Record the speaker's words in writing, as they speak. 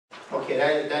Okay,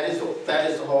 that is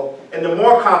the whole. And the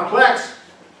more complex,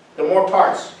 the more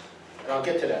parts. And I'll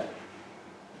get to that.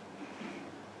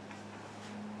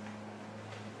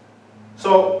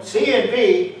 So C and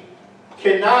B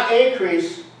cannot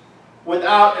increase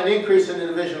without an increase in the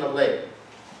division of labor.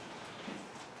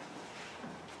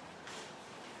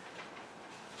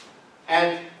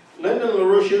 And Lyndon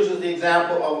LaRouche uses the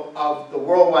example of the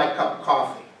worldwide cup of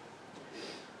coffee.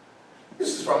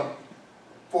 This is from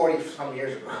 40-some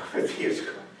years ago, 50 years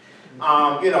ago.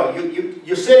 You know,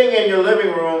 you're sitting in your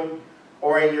living room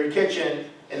or in your kitchen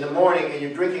in the morning and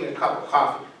you're drinking a cup of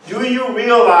coffee. Do you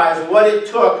realize what it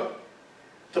took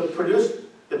to produce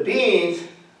the beans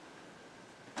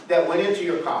that went into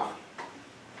your coffee?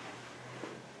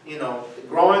 You know, the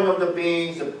growing of the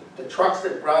beans, the trucks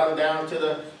that brought them down to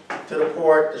the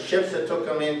port, the ships that took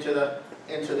them into the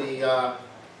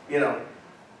you know.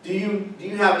 Do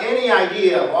you have any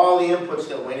idea of all the inputs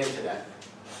that went into that?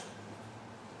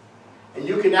 And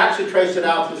you can actually trace it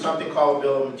out through something called a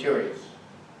bill of materials.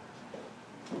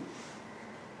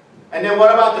 And then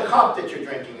what about the cup that you're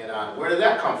drinking it out of? Where did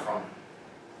that come from?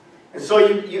 And so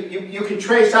you can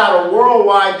trace out a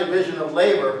worldwide division of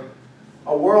labor,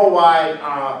 a worldwide,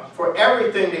 for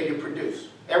everything that you produce,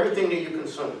 everything that you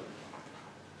consume.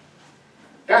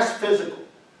 That's physical.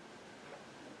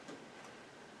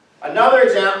 Another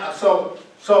example,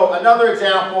 so another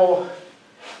example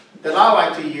that I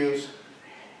like to use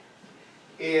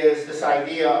is this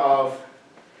idea of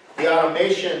the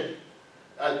automation.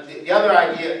 The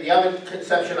other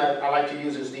conception I like to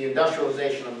use is the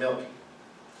industrialization of milking.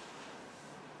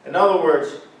 In other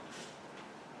words,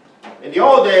 in the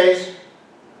old days,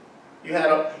 you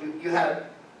had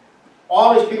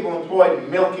all these people employed in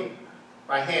milking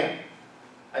by hand,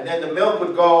 and then the milk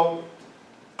would go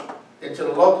into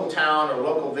the local town or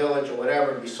local village or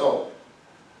whatever and be sold.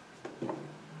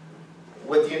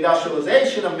 With the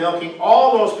industrialization of milking,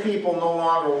 all those people no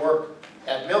longer work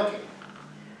at milking.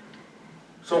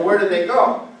 So where did they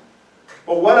go?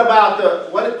 But what about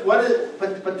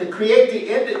but to create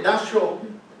the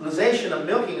industrialization of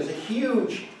milking is a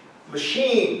huge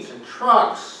machines and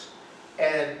trucks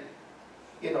and,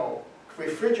 you know,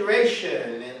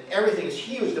 refrigeration and everything is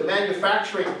huge. The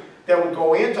manufacturing that would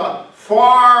go into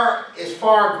is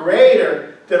far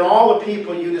greater than all the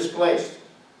people you displaced.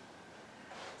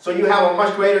 So you have a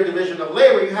much greater division of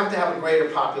labor, you have to have a greater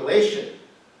population.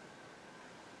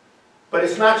 But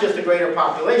it's not just a greater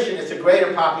population, it's a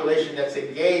greater population that's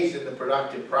engaged in the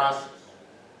productive process.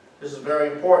 This is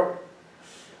very important.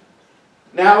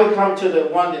 Now we come to the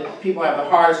one that people have the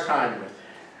hardest time with.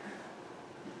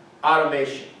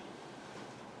 Automation.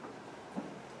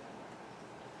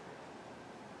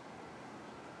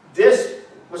 This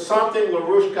was something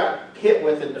LaRouche got hit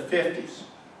with in the 50s.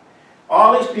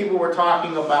 All these people were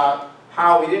talking about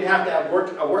how we didn't have to have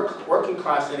a working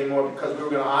class anymore because we were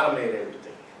going to automate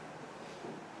everything.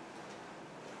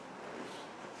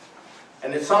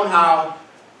 And that somehow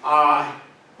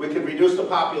we could reduce the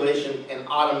population and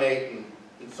automate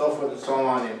and so forth and so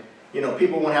on. And, you know,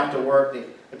 people won't have to work.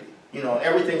 You know,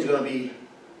 everything's going to be,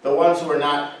 the ones who are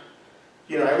not,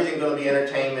 you know, everything's going to be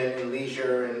entertainment and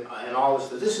leisure and all this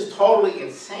stuff. This is totally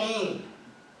insane.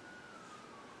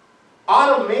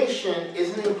 Automation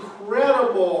is an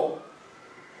incredible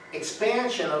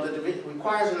expansion of the division,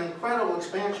 requires an incredible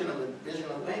expansion of the division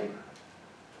of labor.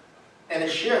 And a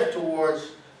shift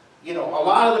towards, you know, a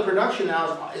lot of the production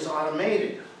now is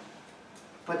automated.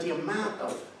 But the amount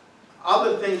of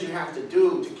other things you have to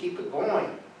do to keep it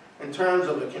going in terms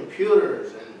of the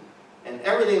computers and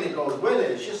everything that goes with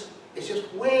it, it's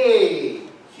just way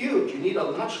huge. You need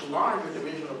a much larger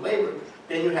division of labor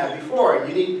than you had before.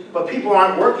 But people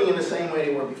aren't working in the same way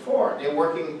they were before. They're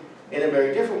working in a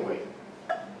very different way.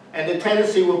 And the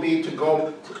tendency will be to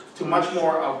go to much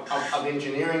more of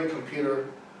engineering, computers,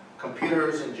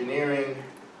 engineering,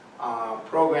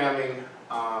 programming,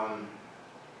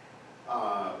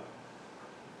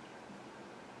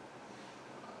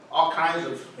 all kinds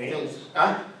of things.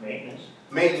 Huh?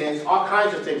 Maintenance, all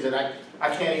kinds of things that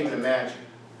I can't even imagine.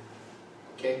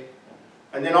 Okay?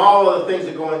 And then all of the things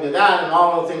that go into that, and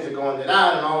all of the things that go into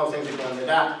that, and all of the things that go into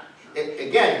that.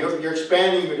 Again, you're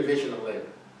expanding your division of labor.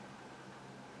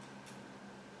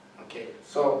 Okay,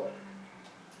 so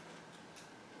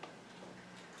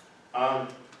now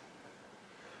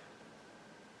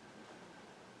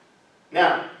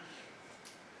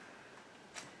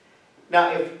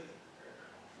if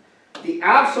the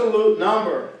absolute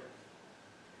number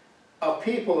of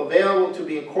people available to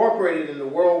be incorporated in the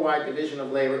worldwide division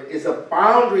of labor is a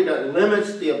boundary that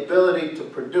limits the ability to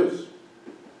produce.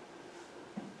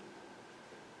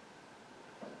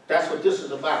 That's what this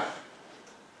is about.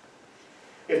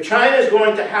 If China is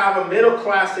going to have a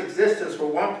middle-class existence for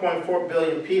 1.4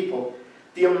 billion people,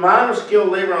 the amount of skilled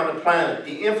labor on the planet,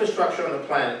 the infrastructure on the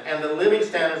planet, and the living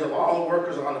standards of all the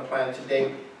workers on the planet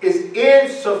today is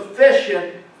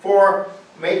insufficient for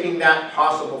making that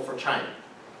possible for China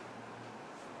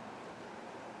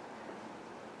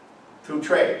through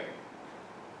trade.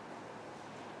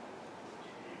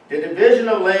 The division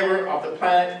of labor of the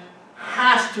planet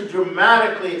has to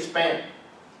dramatically expand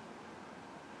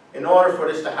in order for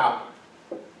this to happen.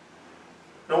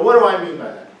 Now, what do I mean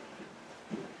by that?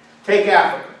 Take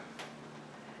Africa.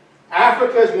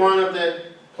 Africa is one of the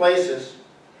places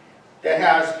that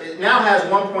now has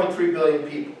 1.3 billion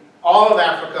people. All of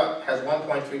Africa has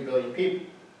 1.3 billion people.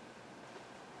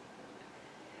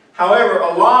 However,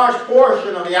 a large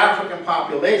portion of the African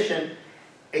population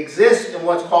exists in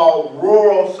what's called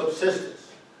rural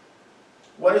subsistence.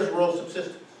 What is rural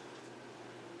subsistence?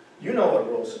 You know what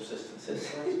rural subsistence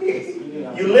is.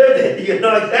 You lived it. You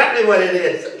know exactly what it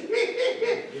is.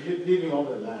 You're living off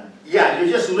the land. Yeah,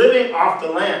 you're just living off the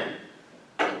land.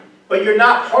 But you're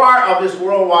not part of this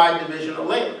worldwide division of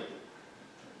labor.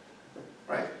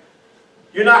 Right?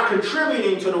 You're not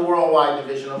contributing to the worldwide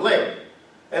division of labor.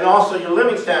 And also your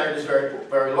living standard is very,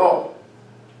 very low.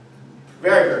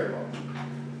 Very, very low.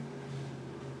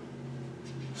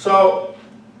 So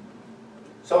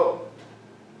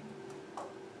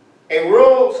a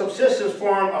rural subsistence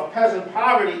form of peasant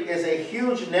poverty is a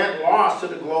huge net loss to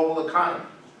the global economy.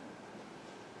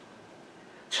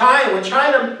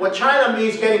 What China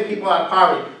means getting people out of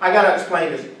poverty, I got to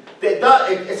explain this.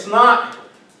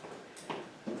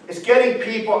 It's getting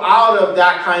people out of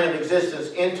that kind of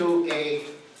existence into a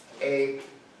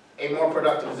more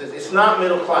productive existence. It's not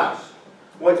middle class.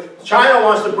 What China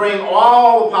wants to bring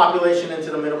all the population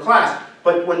into the middle class,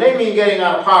 but when they mean getting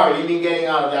out of poverty, they mean getting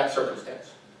out of that circumstance.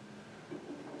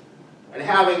 And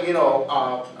having, you know,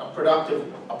 a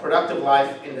productive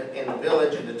life in the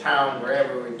village, in the town,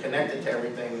 wherever, and connected to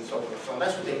everything and so forth. So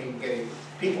that's what they mean, getting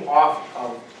people off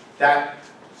of that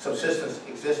subsistence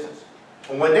existence.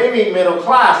 And when they mean middle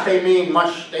class, they mean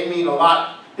a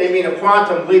lot. They mean a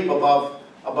quantum leap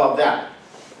above that.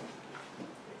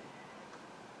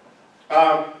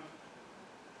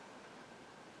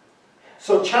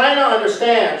 So China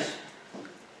understands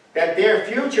that their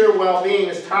future well-being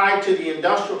is tied to the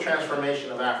industrial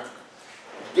transformation of Africa.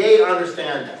 They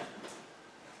understand that.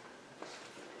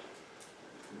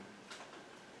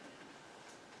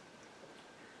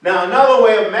 Now, another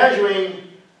way of measuring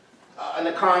an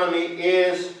economy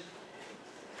is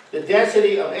the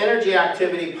density of energy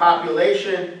activity,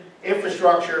 population,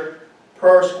 infrastructure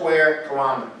per square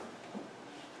kilometer.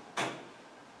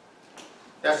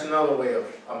 That's another way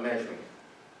of measuring it.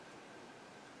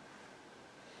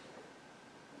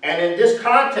 And in this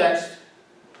context,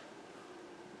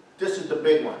 this is the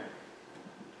big one.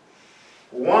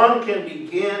 One can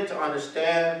begin to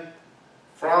understand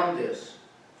from this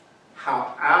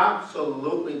how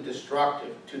absolutely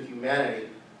destructive to humanity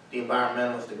the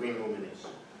environmentalist, the green movement is.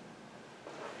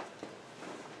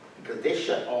 Because they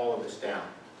shut all of this down.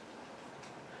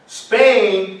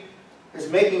 Spain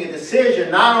is making a decision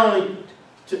not only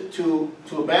to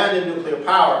abandon nuclear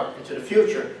power into the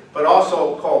future, but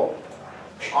also coal.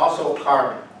 Also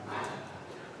carbon.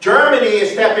 Germany is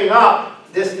stepping up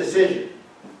this decision.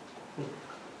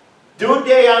 Do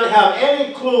they have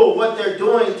any clue what they're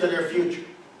doing to their future?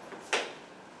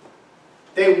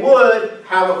 They would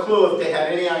have a clue if they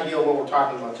had any idea what we're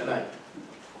talking about tonight.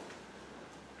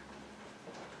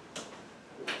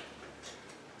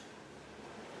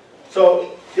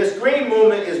 So this green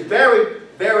movement is very,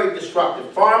 very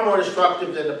destructive. Far more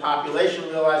destructive than the population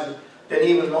realizes, than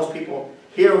even most people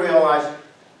here realize,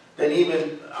 than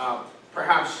even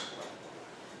perhaps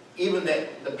even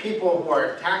the people who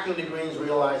are attacking the Greens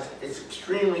realize. It's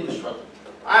extremely destructive.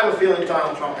 I have a feeling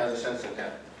Donald Trump has a sense of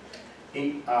that.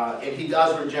 And he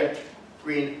does reject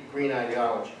green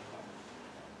ideology.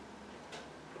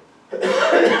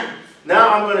 Now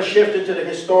I'm going to shift into the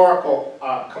historical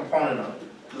component of it.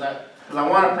 Because I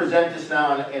want to present this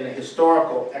now in a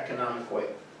historical, economic way.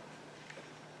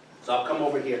 So I'll come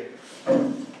over here.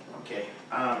 Okay.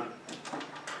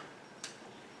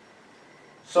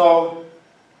 So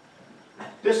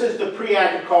this is the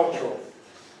pre-agricultural.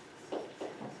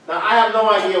 Now I have no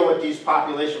idea what these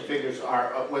population figures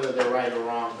are, whether they're right or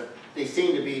wrong, but they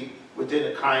seem to be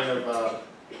within a kind of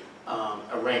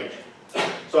a range.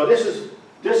 So this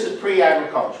is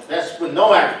pre-agriculture. That's with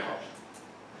no agriculture.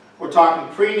 We're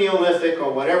talking pre-Neolithic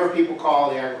or whatever people call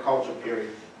the agricultural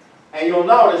period. And you'll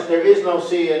notice there is no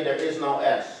C and there is no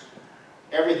S.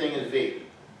 Everything is V.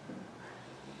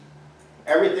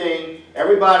 Everything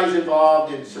everybody's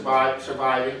involved in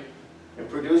surviving and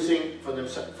producing for them,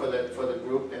 for the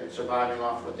group, and surviving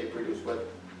off what they produce,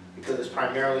 because it's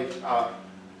primarily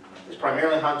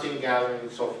hunting, gathering,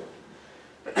 and so forth.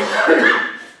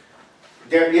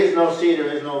 There is no C, there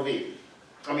is no V.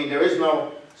 I mean, there is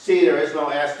no C, there is no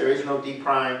S, there is no D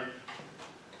prime.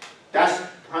 That's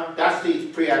the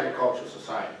pre-agricultural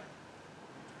society.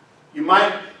 You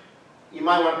might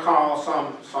want to call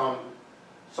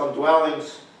some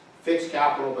dwellings fixed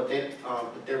capital, but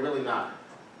they're really not.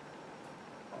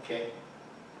 Okay.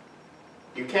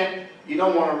 You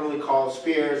don't want to really call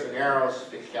spears and arrows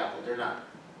fixed capital. They're not.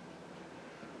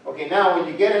 Okay. Now, when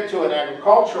you get into an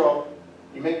agricultural,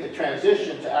 you make the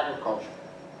transition to agriculture.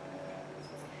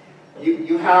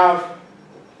 You have.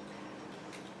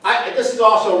 This is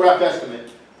also a rough estimate.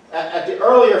 At the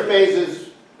earlier phases,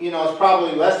 it's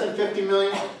probably less than 50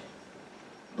 million.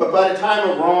 But by the time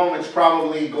of Rome, it's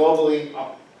probably globally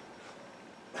up.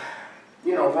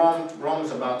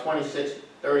 Rome's about 26,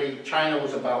 30. China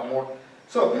was about more.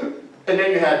 So, and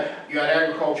then you had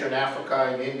agriculture in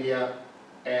Africa, in India,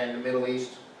 and the Middle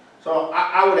East. So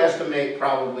I would estimate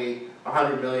probably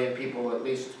 100 million people at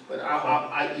least. But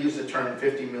I use the term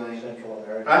 50 million. Central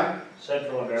America. Huh?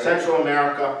 Central America. Central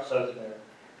America. South America.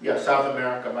 Yeah, South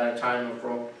America by the time of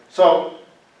Rome. So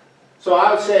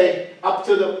I would say up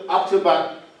to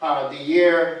about the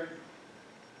year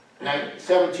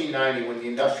 1790, when the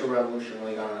Industrial Revolution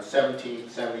really got on,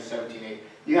 1770, 1780,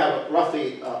 you have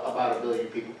roughly about 1 billion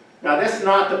people. Now that's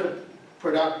not the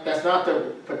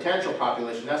potential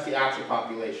population, that's the actual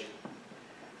population.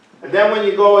 And then when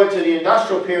you go into the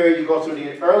industrial period, you go through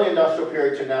the early industrial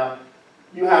period to now,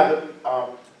 you have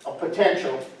a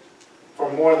potential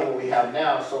for more than what we have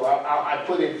now. So I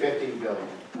put in 15 billion.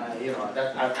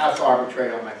 That's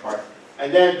arbitrary on my part.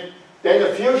 And then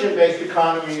the fusion-based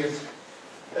economy is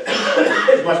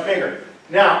much bigger.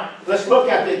 Now, let's look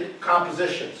at the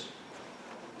compositions.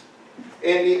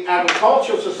 In the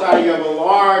agricultural society, you have a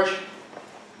large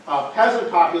peasant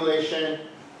population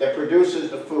that produces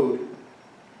the food.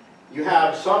 You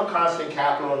have some constant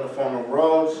capital in the form of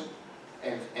roads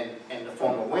and in the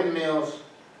form of windmills,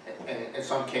 and in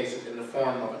some cases in the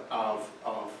form of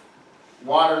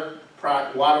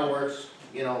waterworks,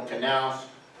 canals,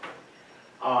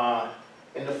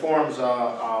 in the forms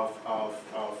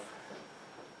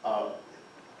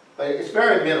but it's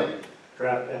very minimal.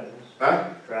 Draft animals. Huh?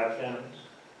 Draft animals.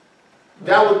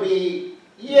 That would be,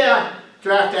 yeah,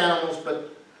 draft animals,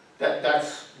 but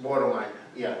that's borderline,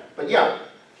 yeah. But yeah,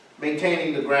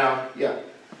 maintaining the ground, yeah.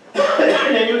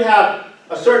 And then you'd have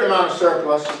a certain amount of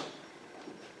surplus,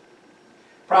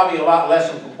 probably a lot less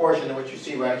in proportion to what you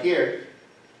see right here.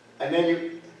 And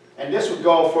then this would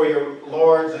go for your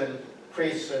lords and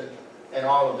priests and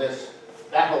all of this.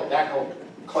 That whole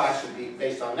class would be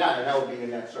based on that, and that would be your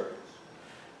net surplus.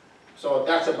 So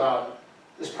that's about,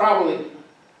 this is probably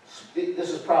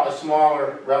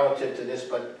smaller relative to this,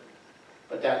 but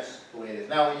that's the way it is.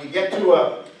 Now, when you get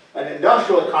to an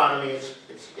industrial economy,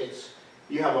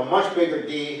 you have a much bigger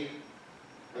D,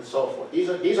 and so forth.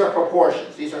 These are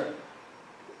proportions. These are,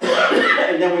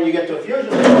 and then when you get to a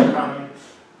fusion-based economy,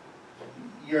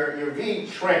 your V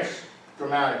shrinks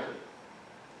dramatically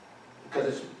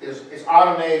because it's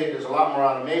automated. There's a lot more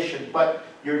automation, but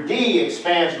your D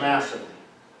expands massively,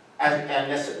 and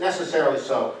necessarily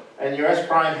so. And your S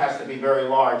prime has to be very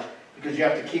large because you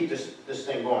have to keep this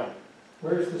thing going.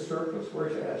 Where's the surplus?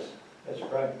 Where's S? S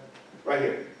prime. Right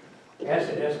here. S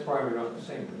and S prime are not the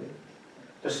same, are they?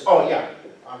 This, oh yeah,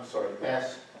 I'm sorry.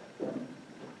 S.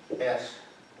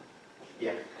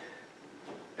 Yeah.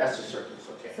 That's the surplus.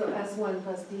 Okay. So S1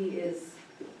 plus D is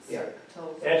Yeah.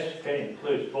 total. S can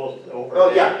include both over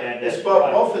Oh yeah. and It's S both.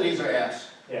 prime. Both of these are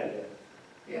S. Yeah, yeah.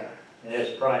 Yeah. And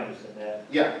S prime is in that.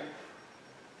 Yeah.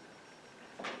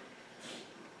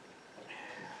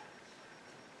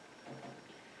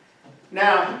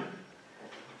 Now,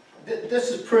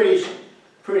 this is pretty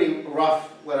rough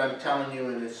what I'm telling you,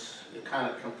 and it's kind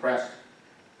of compressed.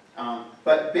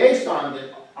 But based on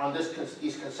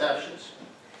these conceptions,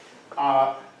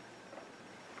 a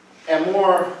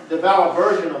more developed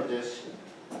version of this,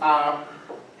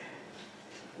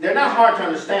 they're not hard to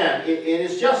understand. It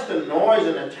is just the noise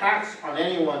and attacks on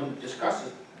anyone who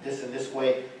discusses this in this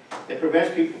way that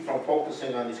prevents people from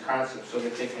focusing on these concepts so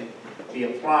that they can be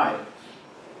applied.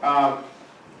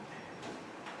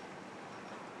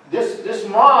 This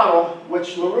model,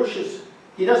 which LaRouche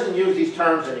he doesn't use these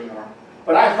terms anymore,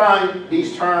 but I find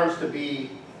these terms to be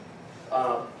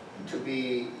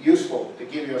useful to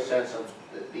give you a sense of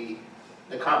the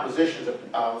compositions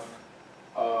of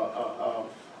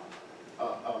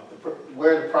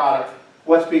where the product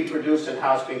what's being produced and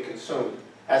how it's being consumed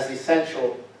as the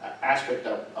essential aspect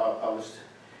of it.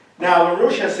 Now,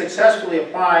 LaRouche has successfully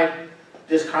applied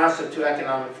this concept to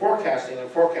economic forecasting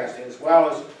as well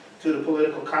as to the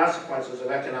political consequences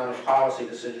of economic policy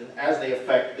decisions as they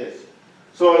affect this.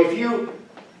 So if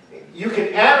you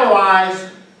can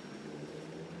analyze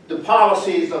the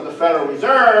policies of the Federal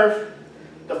Reserve,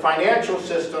 the financial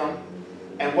system,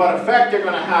 and what effect they're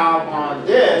going to have on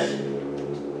this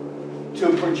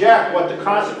to project what the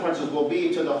consequences will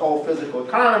be to the whole physical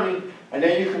economy, and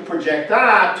then you can project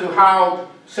that to how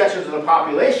sections of the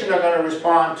population are going to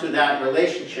respond to that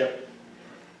relationship.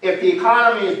 If the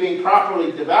economy is being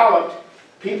properly developed,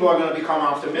 people are going to become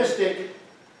optimistic,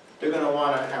 they're going to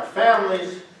want to have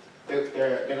families,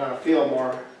 they're going to feel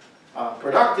more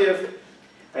productive,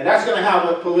 and that's going to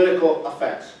have political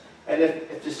effects. And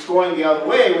if it's going the other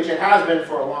way, which it has been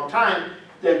for a long time,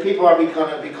 then people are going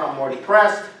to become more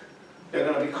depressed, they're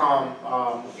going to become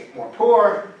more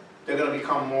poor, they're going to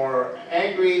become more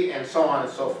angry, and so on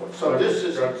and so forth. So this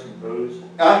is... Drugs and booze.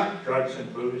 Drugs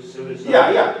and booze, suicide.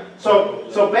 Yeah.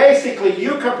 So basically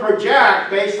you can project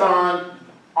based on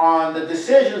the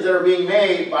decisions that are being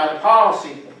made by the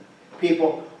policy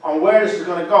people on where this is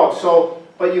going to go. So,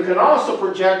 but you can also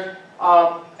project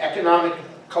economic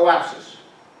collapses.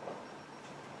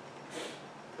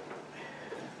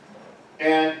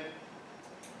 And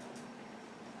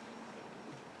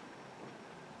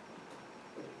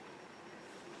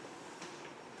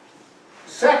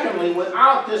secondly,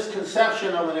 without this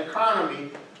conception of an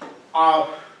economy,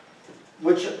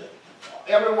 which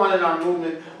everyone in our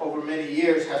movement over many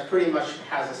years has pretty much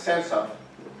has a sense of,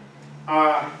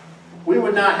 we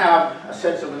would not have a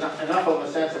sense of enough of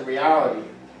a sense of reality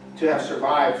to have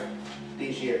survived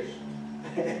these years.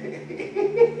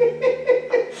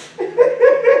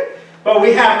 But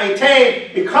we have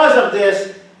maintained, because of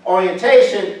this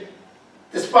orientation,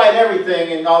 despite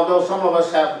everything, and although some of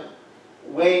us have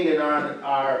waned in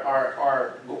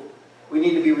we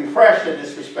need to be refreshed in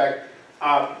this respect,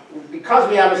 because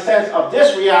we have a sense of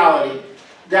this reality,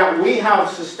 that we have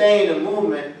sustained a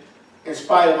movement in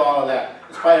spite of all of that,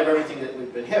 in spite of everything that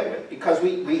we've been hit with. Because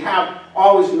we have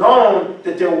always known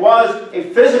that there was a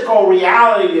physical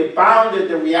reality that bounded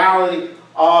the reality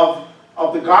of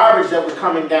the garbage that was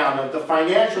coming down, of the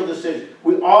financial decision.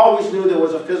 We always knew there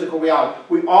was a physical reality.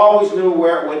 We always knew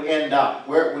where it would end up,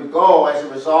 where it would go as a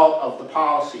result of the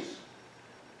policies.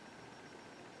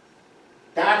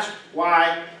 That's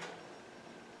why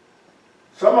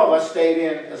some of us stayed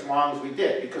in as long as we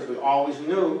did, because we always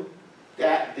knew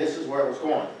that this is where it was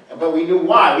going. But we knew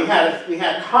why. We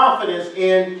had confidence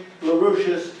in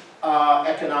LaRouche's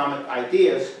economic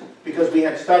ideas, because we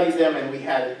had studied them and we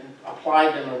had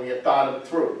applied them and we had thought them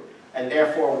through. And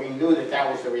therefore we knew that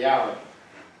that was the reality.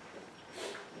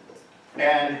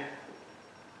 And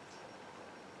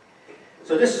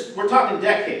so we're talking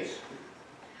decades.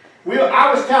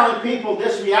 I was telling people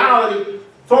this reality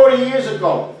 40 years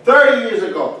ago, 30 years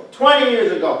ago, 20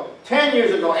 years ago, 10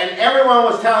 years ago, and everyone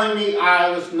was telling me I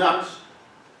was nuts.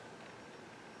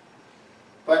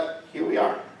 But here we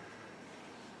are.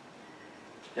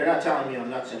 They're not telling me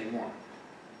I'm nuts anymore.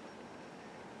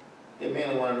 They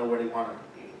mainly want to know where they want to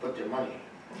put their money.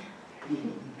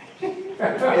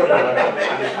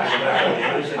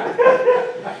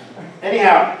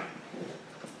 Anyhow,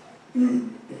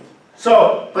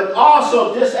 so, but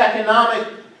also these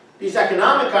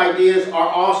economic ideas are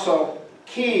also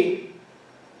key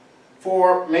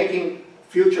for making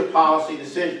future policy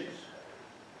decisions.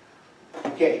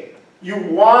 Okay, you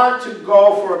want to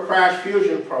go for a crash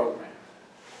fusion program.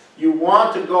 You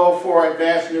want to go for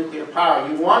advanced nuclear power.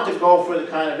 You want to go for the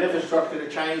kind of infrastructure the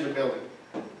Chinese are building.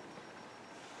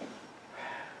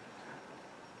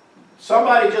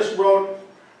 Somebody just wrote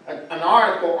an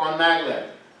article on maglev.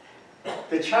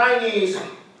 The Chinese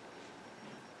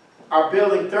are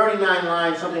building 39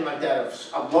 lines, something like that,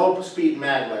 of low-speed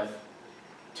maglev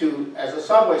as a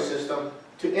subway system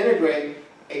to integrate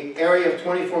an area of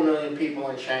 24 million people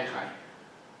in Shanghai,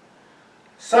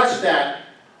 such that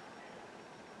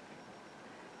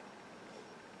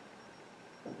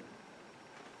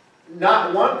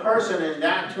not one person in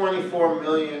that 24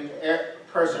 million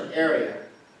person area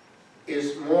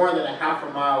is more than a half a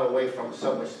mile away from a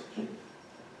subway station.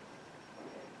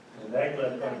 And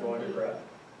maglev's going to go underground.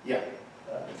 Yeah.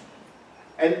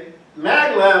 And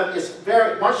maglev is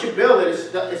once you build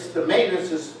it, the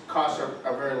maintenance costs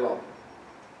are very low.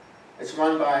 It's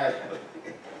run by a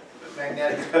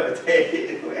magnetic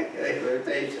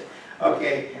levitation.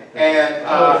 Okay, and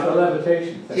the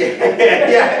levitation thing.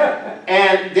 yeah,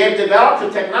 and they've developed the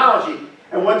technology.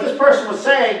 And what this person was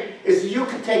saying is you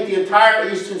could take the entire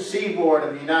eastern seaboard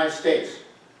of the United States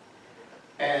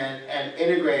and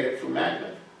integrate it through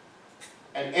magnet.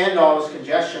 And end all this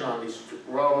congestion on these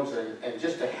roads and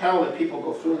just the hell that people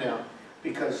go through now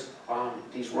because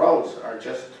these roads are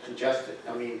just congested.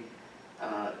 I mean,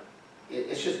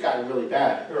 it's just gotten really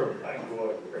bad. Sure, I can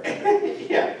go over.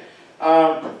 Yeah.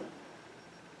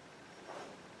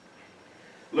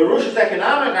 LaRouche's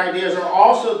economic ideas are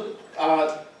also,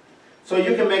 so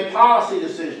you can make policy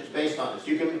decisions based on this.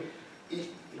 You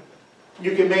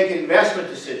can make investment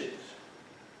decisions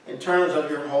in terms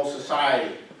of your whole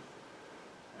society.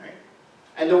 Right?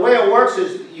 And the way it works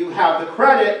is you have the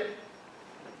credit,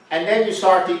 and then you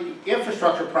start the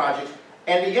infrastructure projects.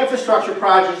 And the infrastructure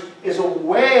project is a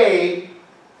way,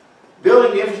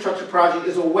 building the infrastructure project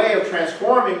is a way of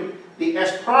transforming the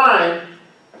S prime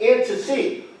into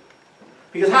C.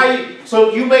 Because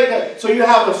so you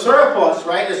have a surplus,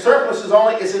 right? The surplus is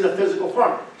in the physical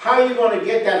form. How are you going to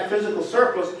get that physical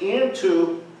surplus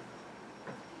into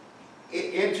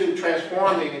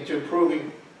transforming, into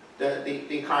improving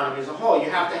the economy as a whole? You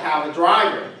have to have a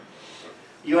driver.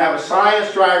 You have a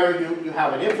science driver, you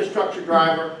have an infrastructure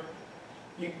driver.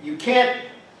 You can't,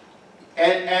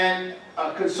 and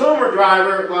a consumer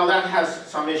driver, well, that has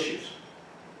some issues.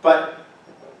 But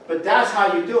that's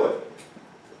how you do it.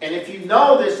 And if you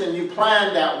know this and you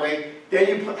plan that way, then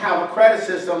you have a credit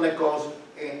system that goes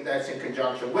in, that's in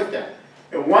conjunction with that.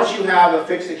 And once you have a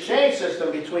fixed exchange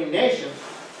system between nations,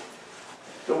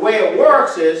 the way it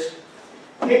works is,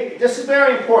 this is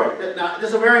very important. Now, this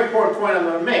is a very important point I'm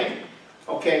going to make.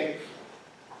 Okay?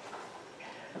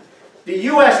 The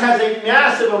U.S. has a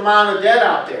massive amount of debt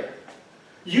out there.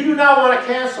 You do not want to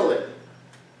cancel it.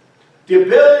 The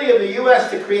ability of the U.S.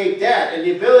 to create debt, and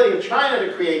the ability of China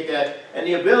to create debt, and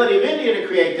the ability of India to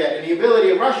create debt, and the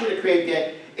ability of Russia to create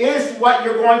debt, is what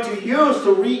you're going to use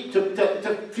to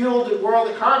fuel the world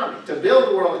economy, to build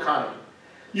the world economy.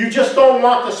 You just don't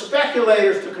want the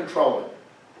speculators to control it.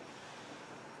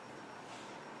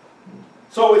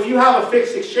 So if you have a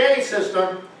fixed exchange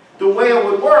system, the way it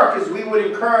would work is we would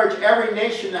encourage every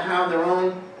nation to have their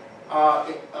own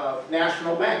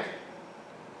national bank.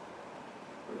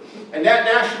 And that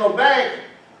national bank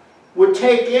would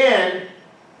take in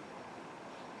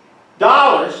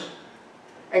dollars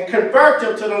and convert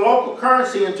them to the local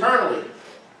currency internally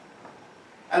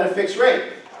at a fixed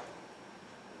rate.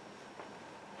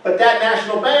 But that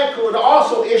national bank would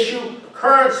also issue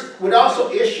currency, would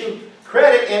also issue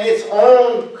credit in its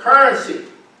own currency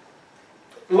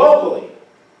locally.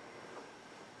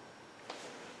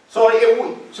 So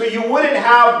you wouldn't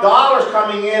have dollars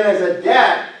coming in as a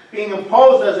debt, being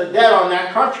imposed as a debt on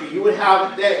that country. You would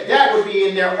have that debt would be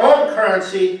in their own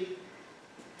currency,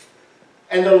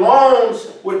 and the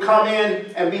loans would come in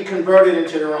and be converted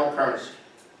into their own currency.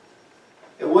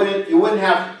 You wouldn't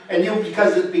have, and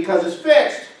because it's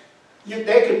fixed,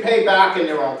 they could pay back in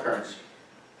their own currency.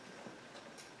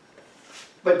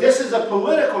 But this is a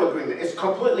political agreement. It's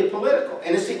completely political,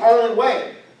 and it's the only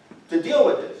way to deal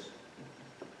with this.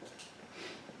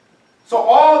 So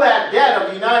all that debt of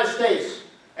the United States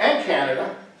and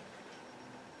Canada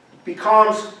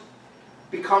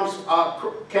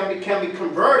can be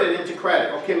converted into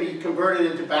credit, or can be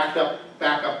converted into backup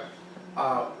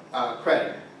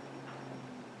credit.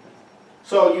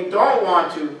 So you don't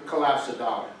want to collapse the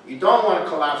dollar. You don't want to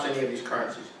collapse any of these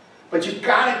currencies. But you've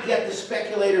got to get the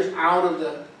speculators out of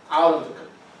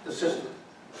the system.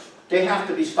 They have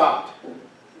to be stopped.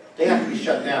 They have to be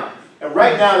shut down. And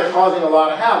right now they're causing a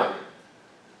lot of havoc.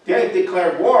 They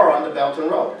declared war on the Belt and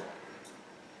Road.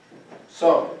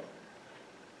 So,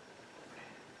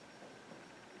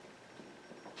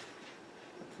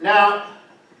 now,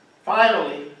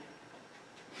 finally,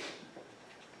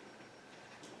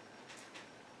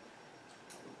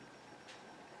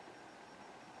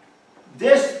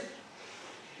 this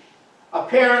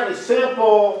apparently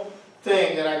simple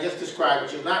thing that I just described,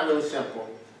 which is not really simple,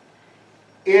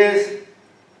 is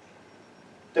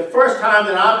the first time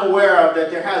that I'm aware of that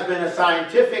there has been a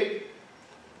scientific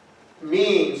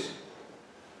means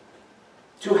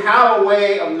to have a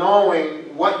way of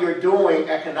knowing what you're doing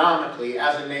economically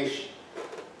as a nation.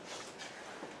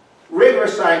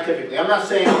 Rigorous scientifically. I'm not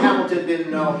saying Hamilton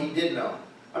didn't know, he did know.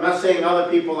 I'm not saying other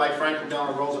people like Franklin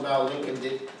Delano Roosevelt, Lincoln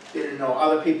didn't know.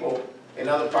 Other people in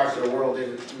other parts of the world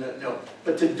didn't know.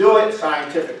 But to do it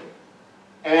scientifically.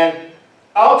 And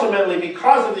ultimately,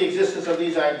 because of the existence of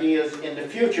these ideas, in the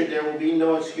future there will be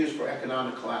no excuse for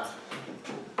economic collapse.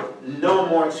 No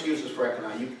more excuses for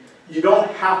economic. You don't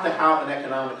have to have an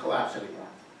economic collapse anymore.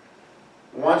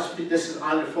 Once this is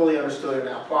fully understood and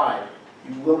applied,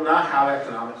 you will not have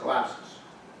economic collapses.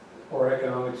 Or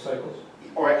economic cycles.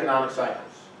 Or economic cycles.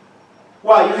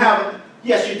 Well, you have,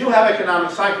 Yes, you do have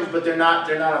economic cycles, but they're not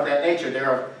of that nature.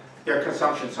 They're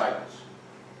consumption cycles.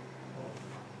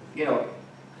 You know,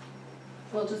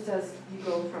 Well, just as you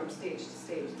go from stage to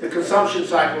stage. the consumption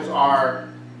cycles are,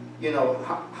 you know,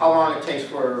 how long it takes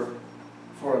for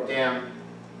a dam,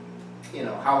 you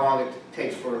know, how long it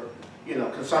takes for, you know,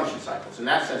 consumption cycles. In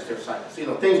that sense, they're cycles. You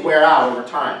know, things wear out over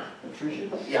time. Nutrition?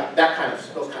 Yeah, those kind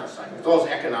of cycles. Those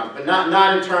economic, but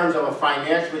not in terms of a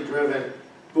financially driven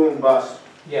boom bust.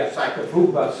 Yes, Cycle. the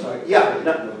food bus cycle.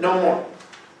 Yeah, no more.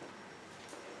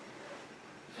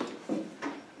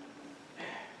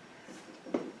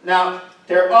 Now,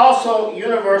 there are also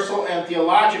universal and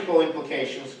theological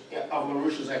implications of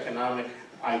LaRouche's economic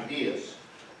ideas.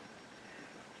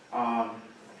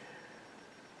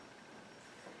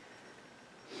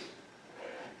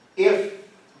 If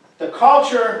the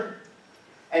culture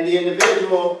and the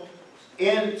individual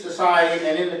in society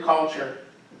and in the culture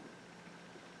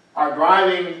are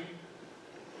driving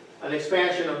an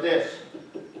expansion of this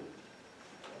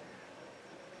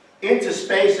into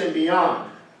space and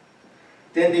beyond,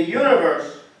 then the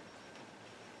universe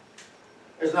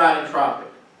is not entropic.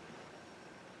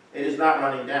 It is not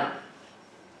running down.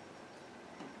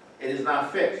 It is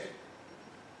not fixed.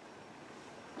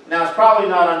 Now, it's probably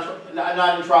not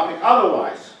entropic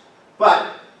otherwise,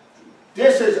 but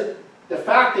this is the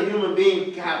fact that human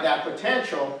beings have that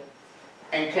potential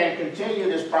and can continue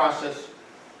this process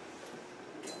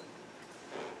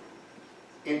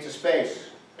into space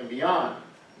and beyond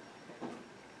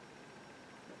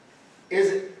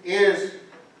is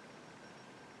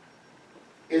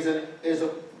a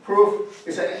proof.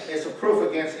 It's a proof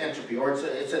against entropy, or it's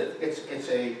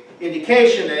a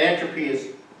indication that entropy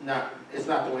is not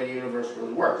the way the universe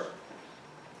really works.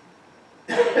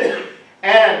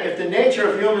 And if the nature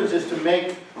of humans is to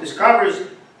make discoveries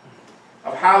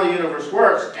of how the universe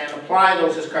works and apply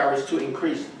those discoveries to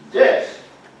increase this,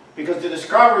 because the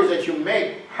discoveries that you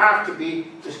make have to be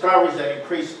discoveries that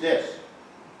increase this,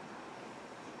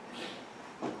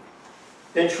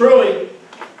 then truly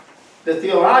the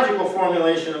theological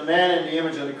formulation of man in the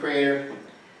image of the Creator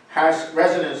has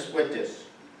resonance with this.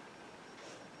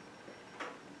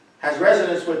 Has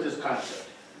resonance with this concept,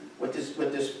 with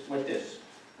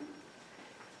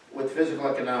physical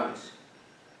economics,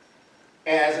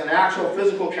 as an actual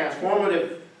physical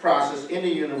transformative process in the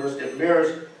universe that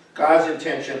mirrors God's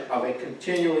intention of a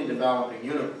continually developing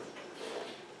universe.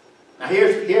 Now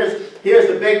here's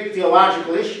the big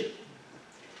theological issue.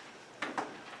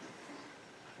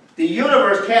 The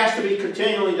universe has to be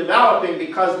continually developing,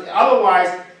 because otherwise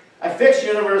a fixed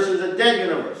universe is a dead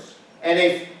universe. And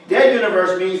a dead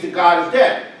universe means that God is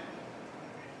dead.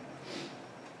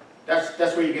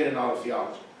 That's where you get into all the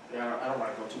theology. Yeah, I don't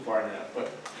want to go too far into that. But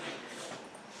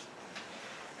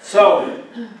so,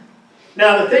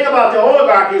 now the thing about the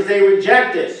oligarchy is they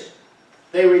reject this.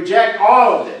 They reject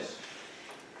all of this,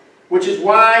 which is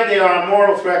why they are a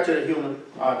moral threat to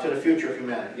the future of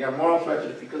humanity. They are a moral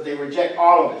threat because they reject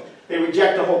all of it. They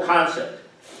reject the whole concept.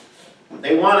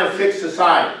 They want a fixed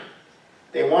society.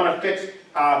 They want a fixed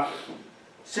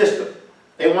system.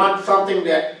 They want something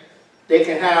that they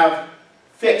can have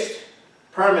fixed,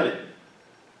 permanent.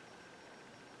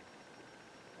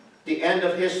 The end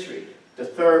of history, the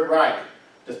Third Reich,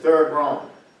 the Third Rome.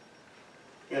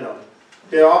 You know,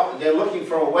 they're looking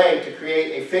for a way to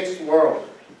create a fixed world.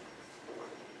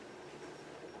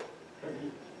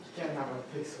 You can't have a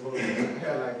fixed world.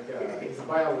 It's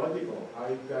biological. How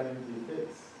you got to be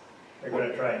fixed? They're going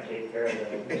to try and take care of that.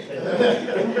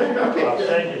 I'll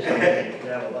send you something you can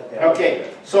have a look at. Okay,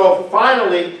 so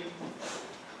finally,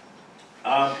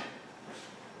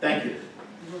 thank you.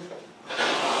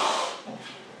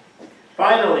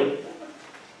 Finally,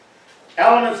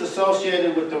 elements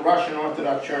associated with the Russian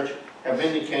Orthodox Church have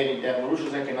indicated that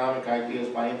LaRouche's economic ideas,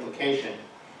 by implication,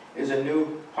 is a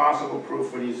new possible proof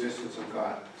for the existence of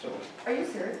God. So, Are you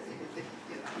serious?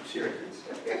 I'm serious.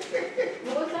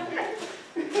 What was that?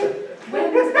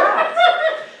 When was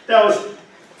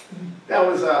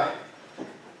that?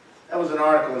 That was an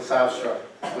article in South Shore,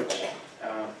 which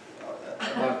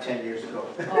about 10 years ago.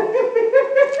 Oh.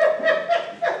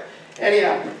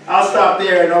 Anyhow, I'll stop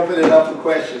there and open it up for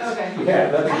questions. Okay. Yeah,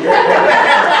 that's good.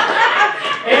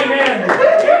 Amen.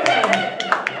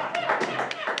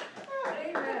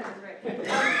 Amen. Right.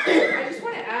 I just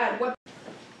want to add what.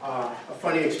 A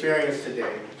funny experience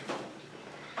today.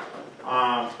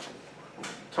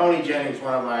 Tony Jennings,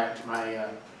 one of my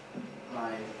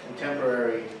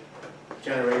contemporary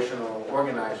generational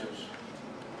organizers,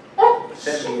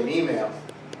 sent me an email,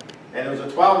 and it was a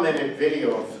 12-minute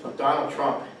video of Donald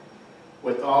Trump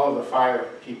with all of the fire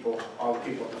people, all the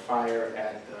people at the fire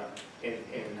in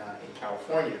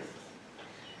California.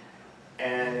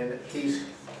 and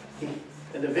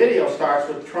and the video starts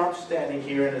with Trump standing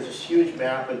here, and there's this huge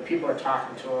map, and people are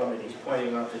talking to him, and he's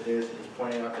pointing out to this, and he's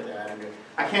pointing out to that, and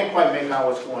I can't quite make out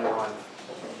what's going on,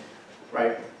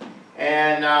 right?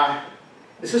 And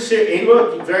this is he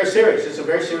looked very serious. It's a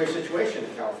very serious situation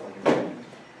in California.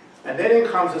 And then in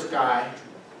comes this guy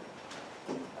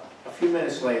a few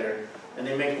minutes later, and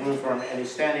they make room for him, and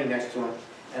he's standing next to him,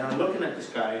 and I'm looking at this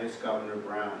guy, and it's Governor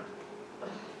Brown.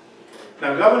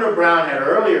 Now, Governor Brown had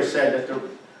earlier said that the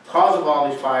cause of all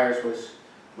these fires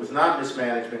was not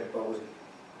mismanagement, but was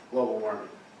global warming.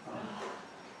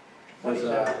 What is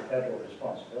that? Federal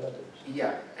responsibilities.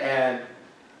 Yeah, and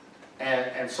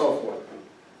so forth.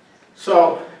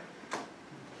 So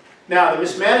now the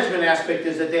mismanagement aspect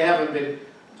is that they haven't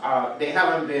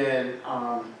been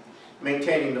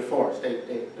maintaining the forest.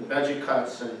 The budget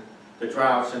cuts and the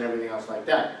droughts and everything else like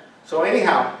that. So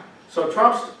anyhow, so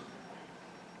Trump's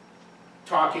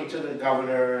talking to the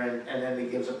governor, and then he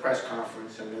gives a press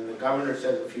conference, and then the governor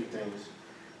says a few things,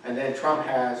 and then Trump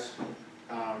has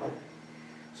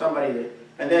somebody,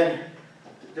 and then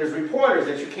there's reporters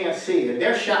that you can't see, and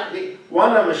they're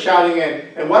one of them is shouting in,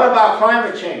 and what about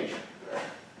climate change?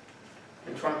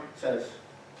 And Trump says,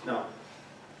 no,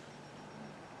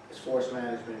 it's forest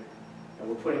management, and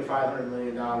we're putting $500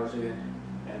 million in,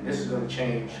 and this is going to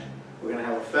change. We're going to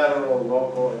have a federal,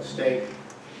 local, and state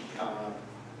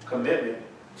commitment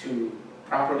to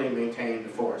properly maintain the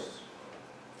forests.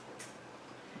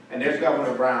 And there's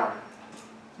Governor Brown.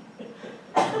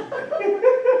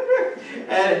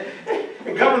 and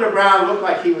Governor Brown looked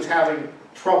like he was having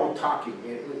trouble talking.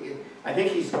 I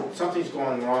think something's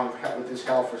going wrong with his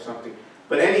health or something.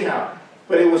 But anyhow,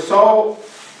 but it was so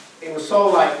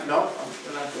like, no,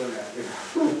 we're not doing that.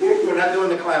 We're not doing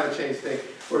the climate change thing.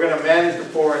 We're going to manage the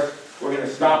forest. We're going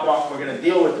to stop off. We're going to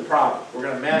deal with the problem. We're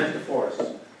going to manage the forest.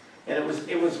 And it was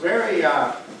very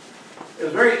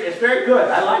it's very good.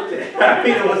 I liked it. I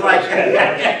mean, it was like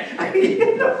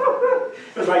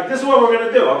it was like, this is what we're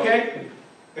going to do, okay?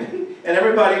 And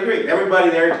everybody agreed.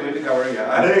 Everybody there included the governor.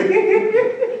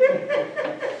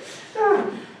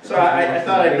 So I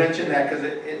thought I'd mention that because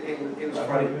it was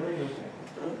funny.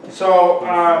 So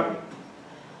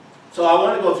so I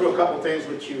want to go through a couple things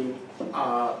with you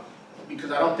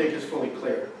because I don't think it's fully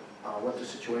clear what the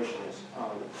situation is.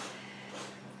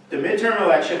 The midterm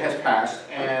election has passed,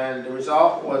 and the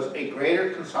result was a greater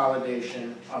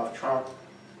consolidation of Trump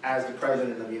as the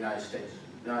president of the United States.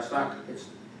 Now, it's not,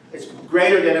 it's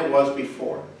greater than it was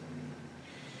before.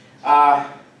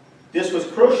 This was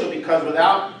crucial because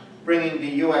without bringing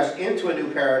the U.S. into a new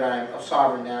paradigm of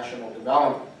sovereign national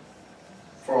development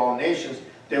for all nations,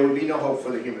 there would be no hope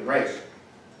for the human race.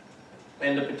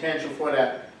 And the potential for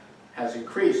that has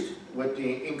increased with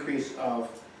the increase of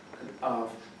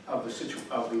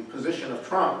the position of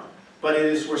Trump, but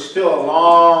we're still a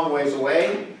long ways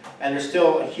away, and there's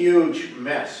still a huge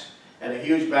mess and a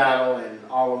huge battle and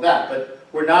all of that. But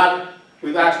we've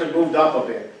actually moved up a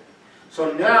bit.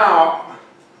 So now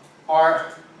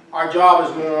our job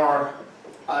is more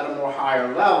at a more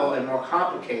higher level and more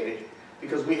complicated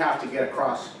because we have to get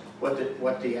across what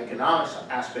the economic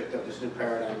aspect of this new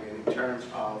paradigm is in terms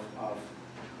of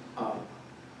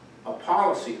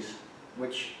policies,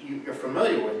 which you're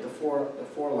familiar with, the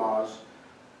four laws,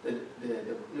 the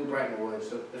New Bretton Woods,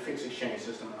 the fixed exchange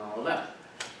system, and all of that.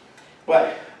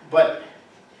 But what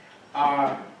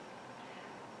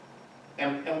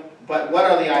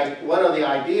are the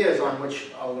ideas on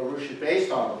which LaRouche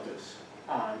based all of this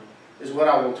on is what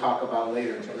I will talk about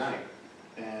later tonight.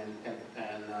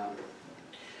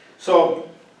 So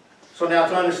now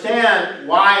to understand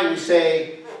why we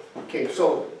say, okay,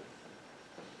 so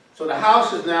the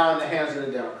House is now in the hands of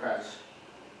the Democrats.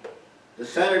 The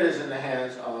Senate is in the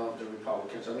hands of the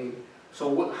Republicans. I mean,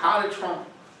 so how did Trump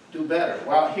do better?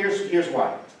 Well, here's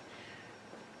why.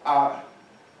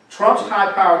 Trump's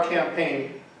high-powered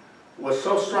campaign was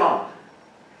so strong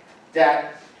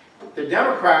that the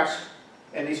Democrats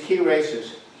in these key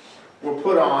races were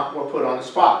put on the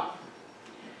spot.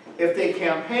 If they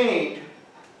campaigned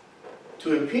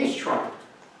to impeach Trump,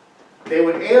 they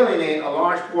would alienate a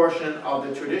large portion of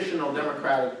the traditional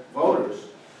Democratic voters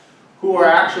who are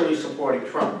actually supporting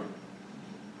Trump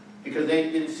because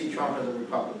they didn't see Trump as a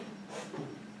Republican.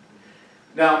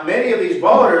 Now, many of these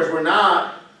voters were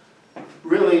not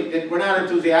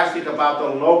enthusiastic about the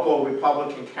local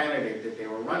Republican candidate that they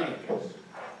were running against,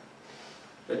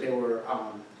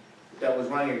 that was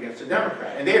running against a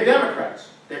Democrat. And they're Democrats.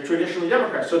 They're traditionally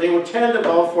Democrats. So they would tend to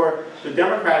vote for the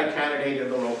Democratic candidate in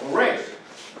the local race.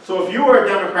 So if you were a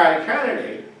Democratic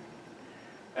candidate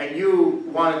and you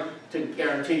wanted to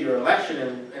guarantee your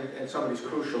election in some of these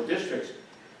crucial districts,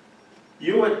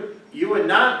 you would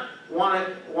not want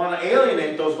to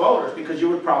alienate those voters, because you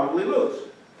would probably lose.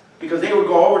 Because they would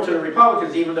go over to the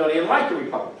Republicans even though they didn't like the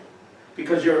Republicans.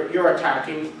 Because you're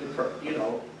attacking, you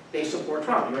know, they support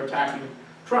Trump. You're attacking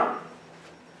Trump.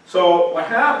 So what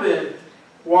happened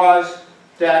was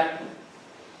that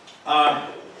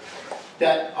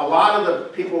that a lot of the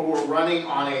people who were running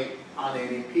on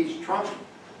an impeach Trump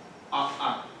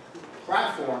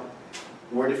platform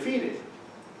were defeated,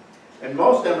 and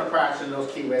most Democrats in those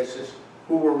key races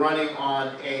who were running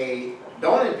on a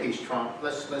don't impeach Trump,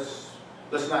 let's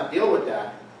not deal with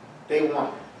that, they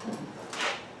won.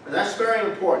 And that's very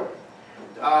important.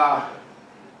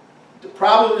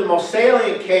 Probably the most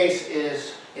salient case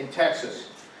is in Texas.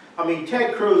 I mean,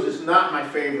 Ted Cruz is not my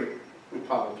favorite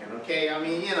Republican, okay? I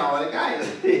mean, you know, the guy is...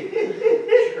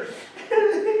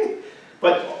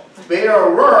 But Beto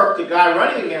O'Rourke, the guy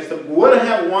running against him, would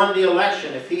have won the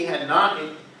election if he had not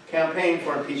campaigned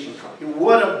for impeaching Trump. He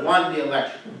would have won the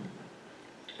election.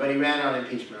 But he ran on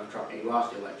impeachment of Trump, and he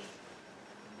lost the election.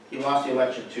 He lost the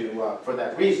election for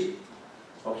that reason.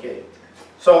 Okay,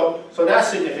 so that's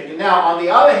significant. Now, on the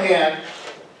other hand,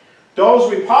 those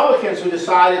Republicans who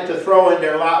decided to throw in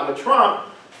their lot with Trump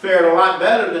fared a lot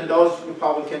better than those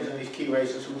Republicans in these key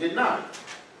races who did not.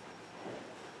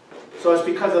 So it's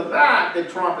because of that that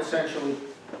Trump essentially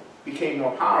became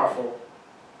more powerful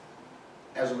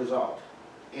as a result,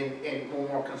 and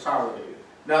more consolidated.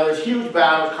 Now, there's huge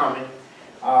battles coming.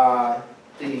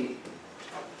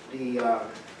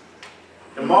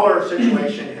 The Mueller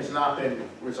situation has not been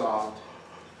resolved,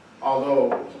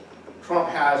 although Trump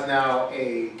has now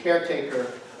a caretaker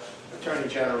attorney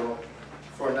general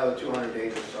for another 200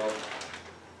 days or so,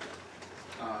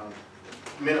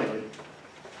 minimally.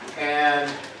 And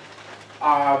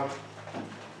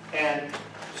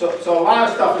so a lot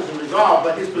of stuff isn't resolved,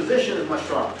 but his position is much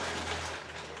stronger.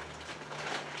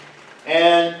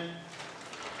 And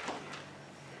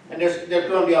there's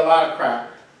going to be a lot of crap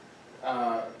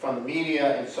from the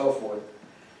media and so forth.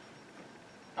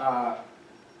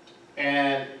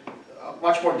 And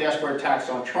much more desperate attacks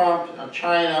on Trump, on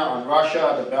China, on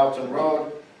Russia, the Belt and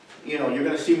Road. You know, you're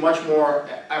going to see much more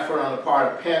effort on the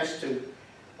part of Pence to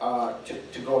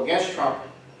go against Trump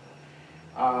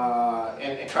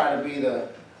and try to be the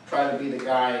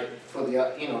guy for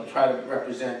the try to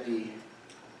represent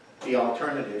the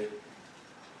alternative.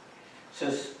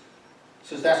 Since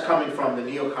that's coming from the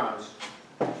neocons,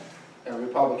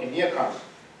 Republican neocons.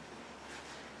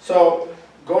 So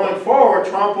going forward,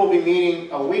 Trump will be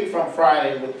meeting a week from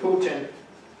Friday with Putin,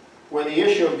 where the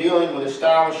issue of dealing with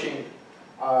establishing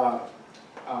hold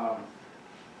on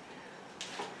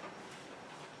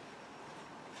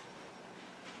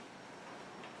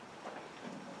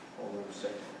a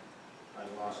second. I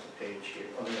lost the page here.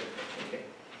 Oh, there, okay.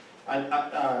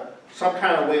 Some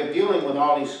kind of way of dealing with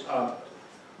all these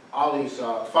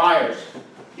fires.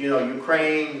 You know,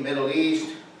 Ukraine, Middle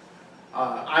East,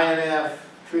 INF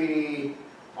treaty,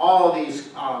 all these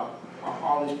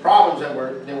problems that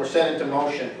were set into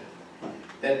motion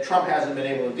that Trump hasn't been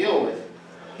able to deal with.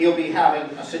 He'll be having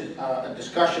a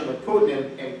discussion with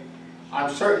Putin, and I'm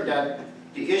certain that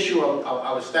the issue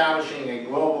of establishing a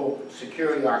global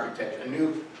security architecture, a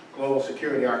new global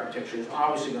security architecture, is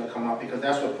obviously going to come up, because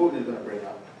that's what Putin is going to bring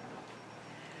up,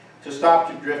 to stop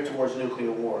the drift towards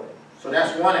nuclear war. So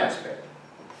that's one aspect,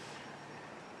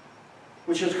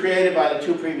 which was created by the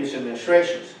two previous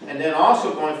administrations. And then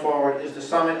also going forward is the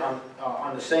summit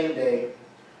on the same day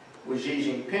with Xi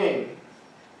Jinping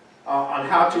on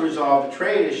how to resolve the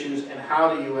trade issues and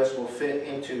how the U.S. will fit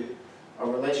into a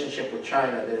relationship with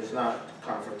China that is not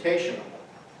confrontational.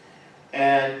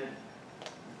 And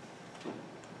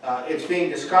it's being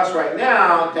discussed right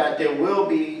now that there will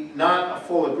be not a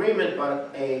full agreement,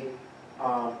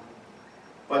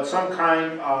 but some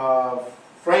kind of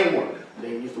framework. They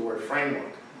use the word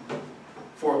framework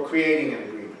for creating an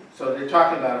agreement. So they're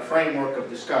talking about a framework of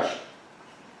discussion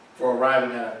for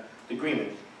arriving at an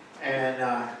agreement. And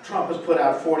Trump has put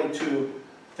out 42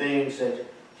 things that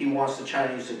he wants the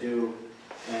Chinese to do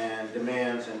and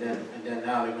demands, and then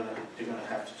now they're gonna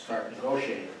have to start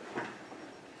negotiating.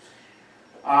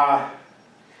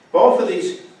 Both of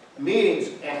these meetings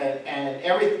and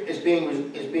is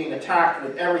being attacked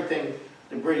with everything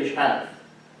the British have,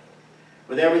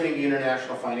 with everything the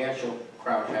international financial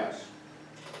crowd has.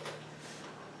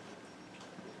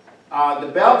 The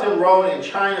Belt and Road and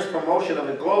China's promotion of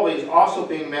it globally is also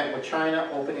being met with China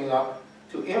opening up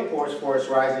to imports for its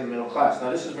rising middle class.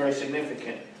 Now, this is very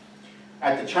significant.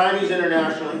 At the Chinese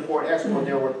International Import-Export,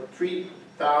 there were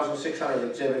 3,600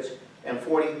 exhibits and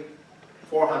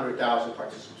 400,000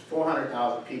 participants.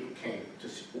 400,000 people came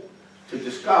to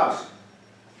discuss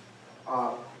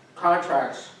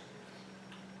contracts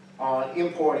on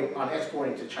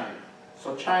exporting to China.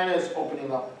 So China is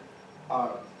opening up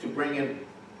to bring in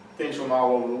things from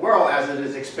all over the world as it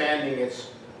is expanding its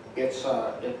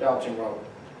Belt and Road.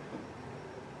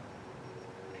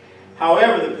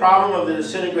 However, the problem of the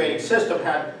disintegrating system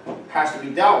has to be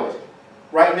dealt with.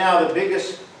 Right now, the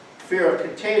biggest fear of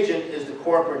contagion is the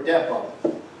corporate debt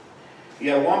bubble.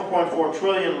 You have 1.4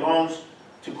 trillion loans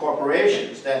to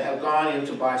corporations that have gone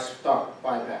into stock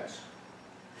buybacks.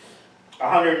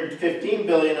 115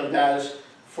 billion of that is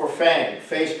for FANG,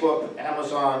 Facebook,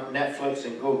 Amazon, Netflix,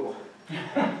 and Google.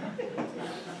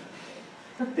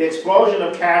 The explosion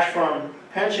of cash from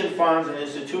pension funds and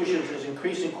institutions is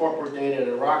increasing corporate debt at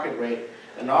a rocket rate,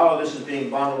 and all of this is being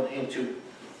bundled into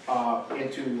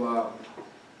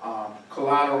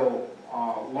collateral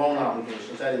loan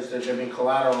obligations. That is, they're being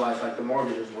collateralized like the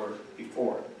mortgages were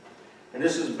before. And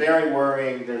this is very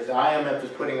worrying. The IMF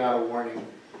is putting out a warning.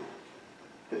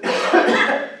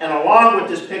 And along with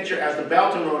this picture, as the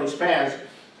Belt and Road expands,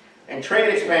 and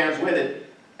trade expands with it,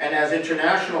 and as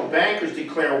international bankers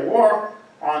declare war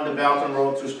on the Belt and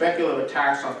Road through speculative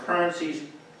attacks on currencies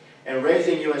and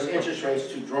raising U.S. interest rates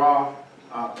to draw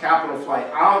capital flight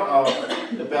out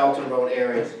of the Belt and Road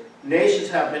areas, nations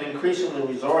have been increasingly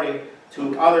resorting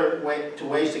to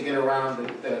ways to get around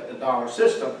the dollar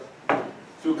system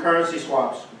through currency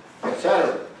swaps,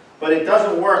 etc. But it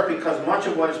doesn't work because much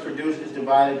of what is produced is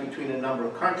divided between a number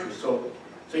of countries. So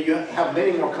you have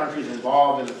many more countries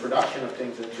involved in the production of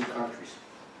things than two countries.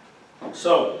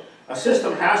 So a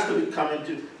system has to come in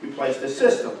to replace the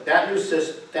system. That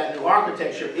new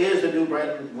architecture is the new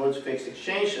Bretton Woods fixed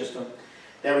exchange system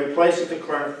that replaces the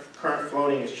current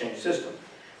floating exchange system.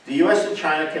 The U.S. and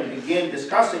China can begin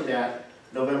discussing that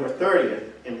November 30th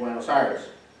in Buenos Aires,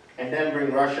 and then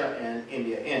bring Russia and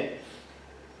India in.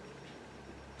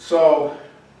 So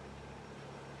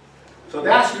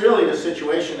that's really the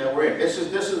situation that we're in. This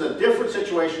is a different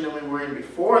situation than we were in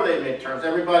before the midterms.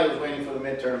 Everybody was waiting for the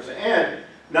midterms to end.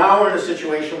 Now we're in a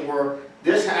situation where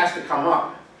this has to come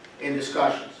up in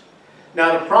discussions.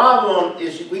 Now the problem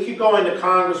is we could go into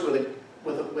Congress with a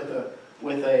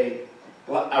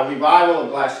revival of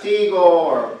Glass-Steagall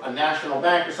or a national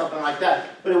bank or something like that,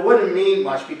 but it wouldn't mean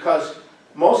much because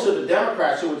most of the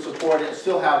Democrats who would support it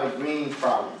still have a green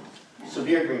problem,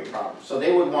 severe green problem. So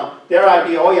they would want their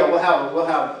idea. Oh yeah, we'll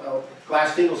have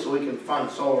Glass-Steagall so we can fund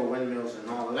solar windmills and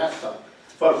all of that stuff.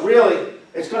 But really,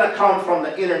 it's going to come from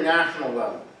the international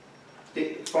level,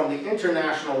 from the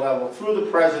international level through the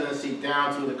presidency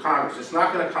down through the Congress. It's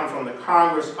not going to come from the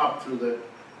Congress up through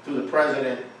the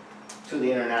president to the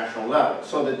international level.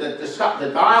 So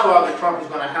the dialogue that Trump is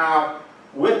going to have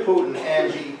with Putin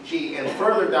and Xi, and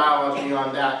further dialogues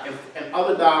beyond that, and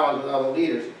other dialogues with other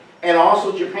leaders. And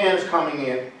also Japan is coming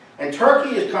in, and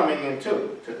Turkey is coming in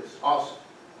too, to this also.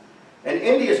 And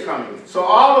India is coming in. So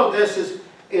all of this is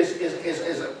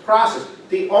a process.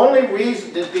 The only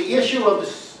reason, the issue of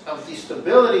the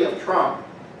stability of Trump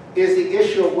is the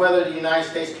issue of whether the United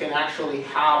States can actually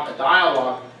have a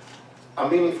dialogue, a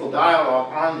meaningful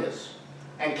dialogue on this.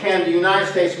 And can the United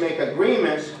States make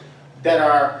agreements that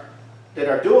are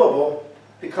doable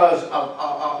because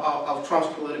of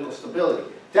Trump's political stability?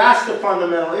 That's the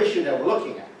fundamental issue that we're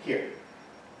looking at here.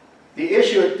 The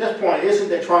issue at this point isn't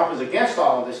that Trump is against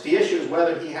all of this. The issue is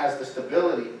whether he has the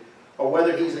stability or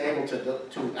whether he's able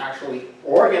to actually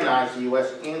organize the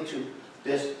U.S. into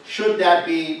this. Should that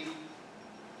be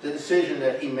the decision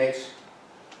that he makes?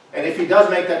 And if he does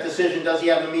make that decision, does he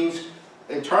have the means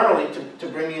internally to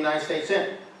bring the United States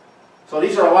in? So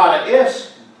these are a lot of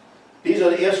ifs. These are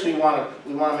the ifs we want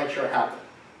to make sure happen.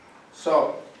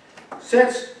 So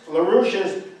since LaRouche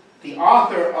is the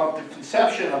author of the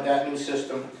conception of that new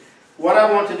system, what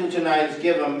I want to do tonight is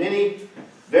give a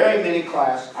very mini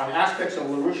class on aspects of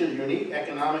LaRouche's unique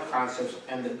economic concepts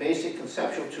and the basic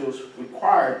conceptual tools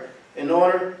required in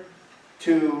order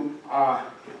to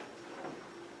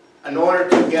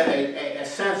get a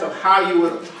sense of how you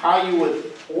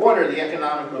would order the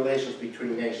economic relations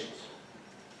between nations.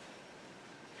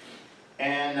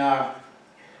 And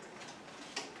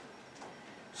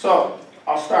so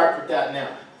I'll start with that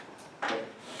now.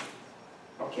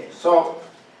 Okay, so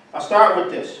I'll start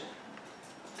with this.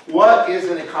 What is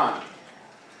an economy?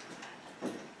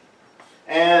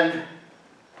 And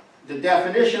the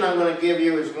definition I'm going to give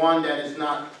you is one that is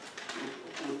not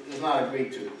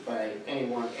agreed to by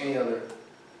any other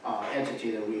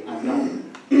entity that we know.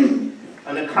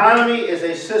 An economy is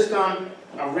a system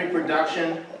of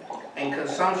reproduction and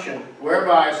consumption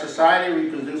whereby a society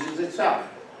reproduces itself.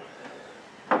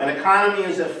 An economy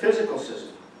is a physical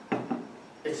system.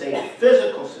 It's a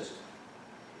physical system.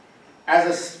 As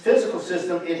a physical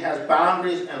system, it has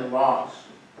boundaries and laws.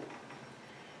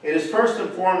 It is first and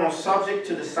foremost subject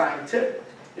to the scientific.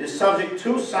 It is subject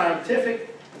to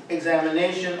scientific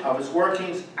examination of its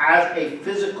workings as a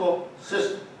physical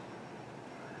system.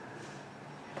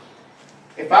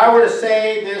 If I were to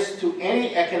say this to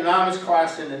any economics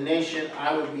class in the nation,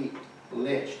 I would be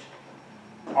lynched.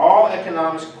 All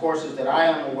economics courses that I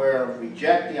am aware of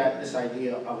reject this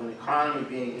idea of an economy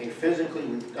being a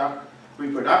physically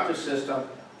reproductive system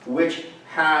which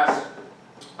can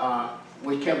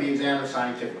be examined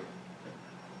scientifically.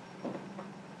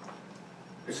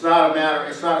 It's not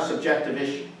a subjective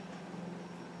issue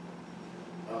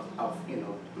of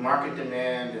market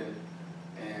demand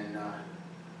and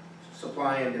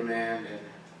supply and demand and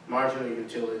marginal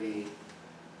utility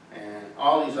and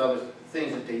all these other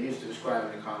things that they use to describe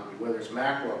an economy, whether it's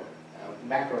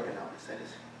macroeconomics, that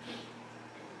is.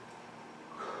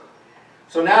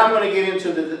 So now I'm going to get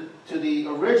into the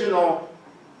original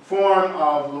form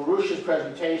of LaRouche's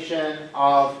presentation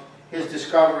of his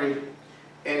discovery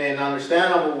in an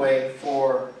understandable way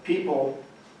for people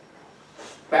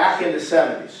back in the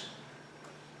 70s.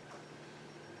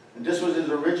 And this was his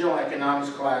original economics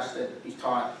class that he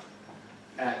taught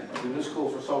at the New School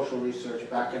for Social Research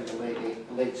back in the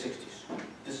late 60s.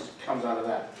 This comes out of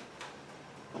that.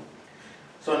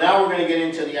 So now we're going to get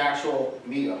into the actual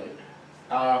meat of it.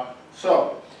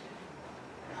 So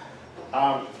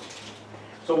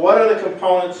what are the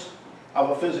components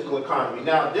of a physical economy?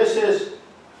 Now this is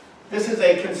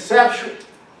a conceptual.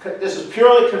 This is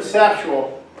purely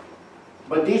conceptual,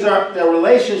 but the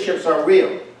relationships are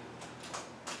real.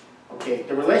 Okay,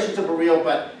 the relationships are real,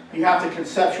 but you have to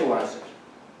conceptualize it.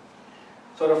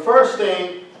 So the first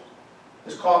thing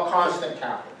is called constant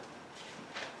capital.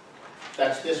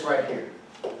 That's this right here.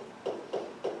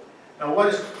 Now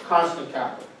what is constant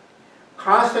capital?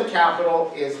 Constant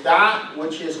capital is that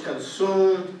which is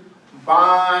consumed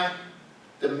by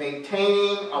the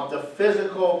maintaining of the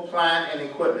physical plant and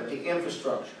equipment, the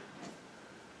infrastructure,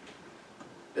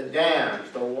 the dams,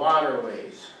 the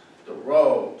waterways, the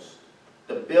roads,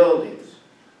 the buildings,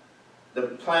 the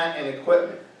plant and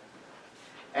equipment.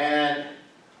 And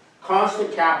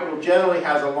constant capital generally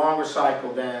has a longer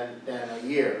cycle than a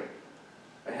year.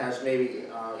 It has maybe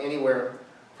anywhere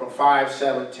from 5,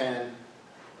 7, 10.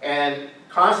 And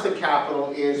constant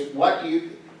capital is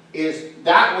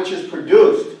that which is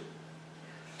produced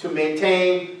to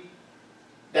maintain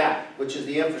that, which is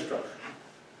the infrastructure.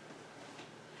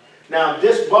 Now,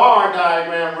 this bar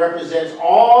diagram represents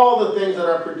all the things that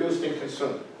are produced and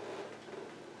consumed.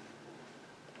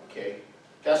 Okay,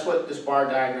 that's what this bar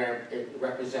diagram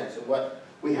represents. And what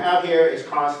we have here is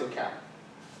constant capital.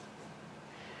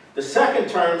 The second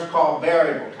term is called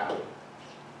variable capital.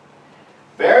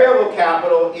 Variable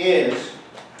capital is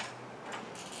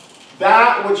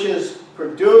that which is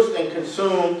produced and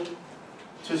consumed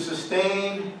to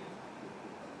sustain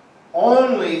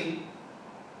only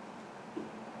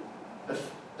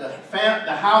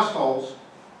the households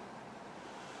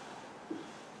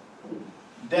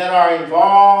that are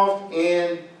involved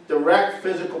in direct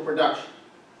physical production.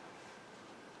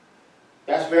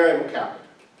 That's variable capital.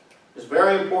 It's a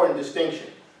very important distinction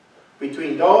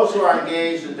between those who are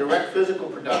engaged in direct physical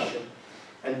production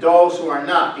and those who are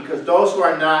not, because those who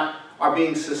are not are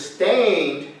being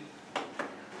sustained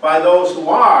by those who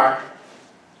are,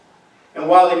 and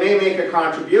while they may make a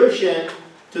contribution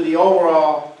to the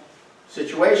overall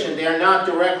situation, they are not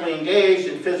directly engaged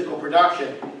in physical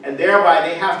production, and thereby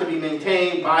they have to be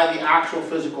maintained by the actual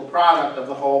physical product of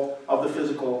the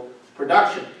physical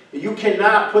production. You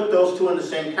cannot put those two in the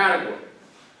same category.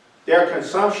 Their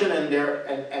consumption and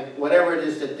whatever it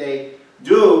is that they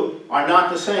do are not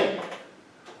the same.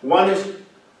 One is,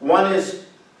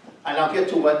 and I'll get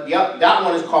to what that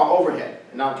one is called overhead,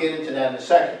 and I'll get into that in a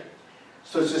second.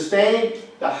 So sustain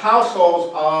the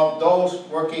households of those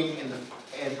working and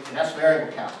that's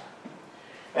variable capital.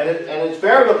 And it's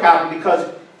variable capital because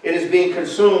it is being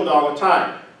consumed all the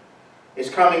time. It's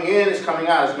coming in, it's coming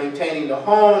out. It's maintaining the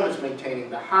home, it's maintaining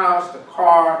the house, the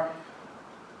car,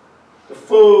 the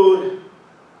food,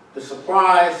 the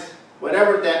supplies,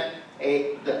 whatever that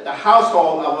the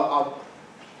household of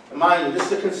mind you,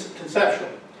 this is conceptual.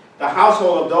 The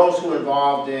household of those who are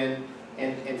involved in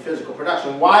physical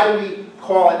production. Why do we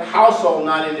call it household,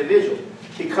 not individual?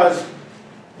 Because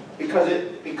the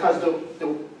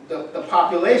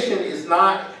population is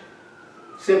not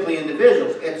simply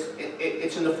individuals.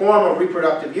 It's in the form of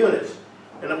reproductive units.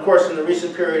 And of course, in the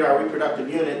recent period, our reproductive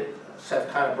units have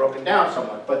kind of broken down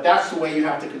somewhat. But that's the way you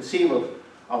have to conceive of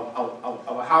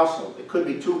a household. It could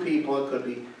be two people.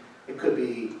 It could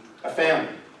be a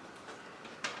family.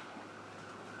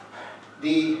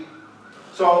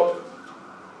 So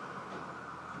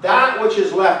that which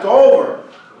is left over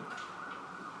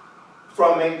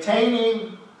from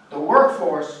maintaining the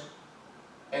workforce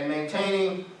and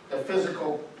maintaining the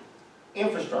physical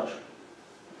infrastructure,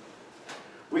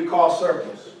 we call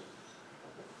surplus.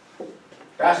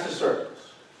 That's the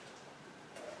surplus.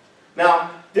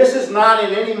 Now, this is not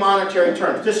in any monetary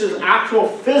terms. This is actual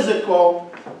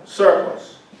physical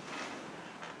surplus.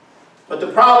 But the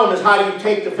problem is, how do you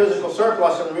take the physical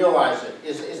surplus and realize it,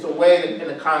 is the way that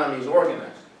an economy is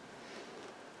organized.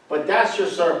 But that's your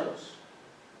surplus.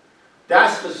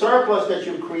 That's the surplus that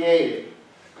you've created.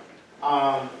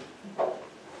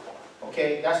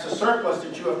 Okay, that's the surplus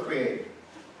that you have created.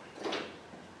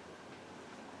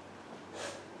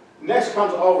 Next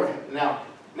comes overhead. Now,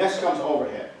 next comes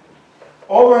overhead.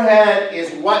 Overhead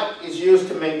is what is used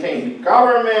to maintain the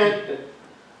government,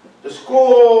 the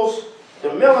schools,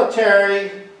 the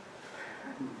military,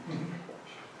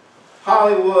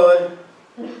 Hollywood,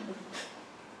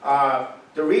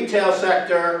 the retail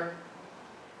sector,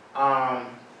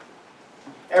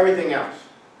 everything else.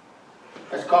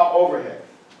 That's called overhead.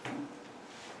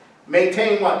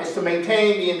 Maintain what? It's to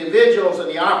maintain the individuals and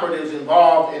the operatives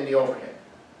involved in the overhead.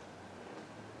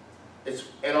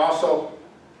 And also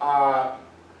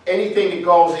anything that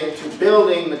goes into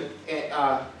building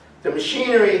the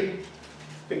machinery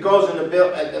that goes into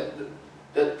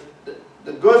the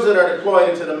goods that are deployed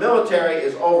into the military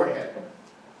is overhead.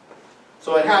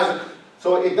 So it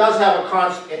does have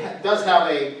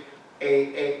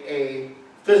a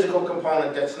physical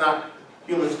component that's not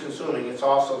humans consuming. It's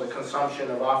also the consumption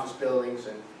of office buildings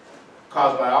and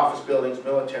caused by office buildings,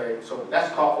 military. So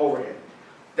that's called overhead.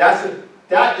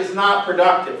 That is not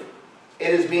productive.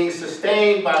 It is being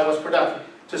sustained by what's productive.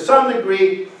 To some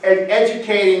degree,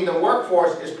 educating the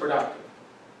workforce is productive,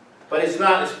 but it's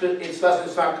not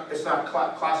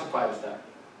classified as that.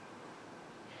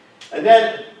 And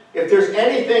then, if there's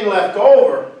anything left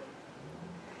over,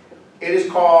 it is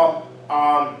called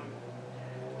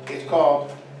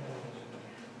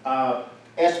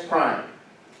S prime,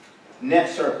 net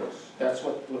surplus. Those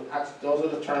are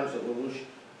the terms that Lelouch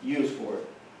used for it.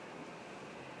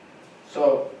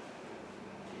 So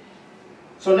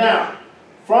now,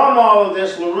 from all of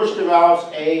this, Lelouch develops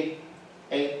a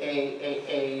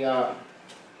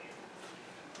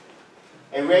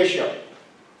ratio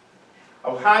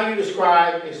of how you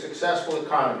describe a successful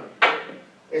economy.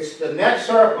 It's the net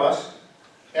surplus,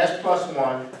 S plus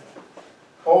 1,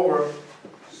 over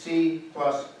C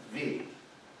plus V.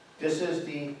 This is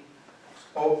the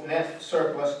net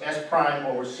surplus, S prime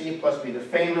over C plus V, the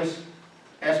famous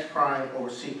S prime over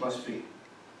C plus V.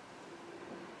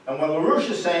 And what Lelouch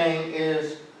is saying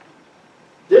is,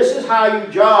 this is how you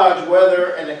judge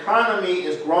whether an economy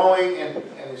is growing and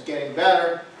is getting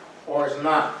better or is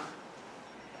not.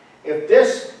 If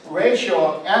this ratio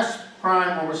of S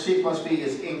prime over C plus V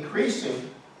is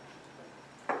increasing,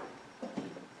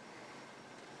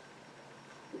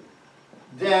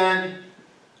 then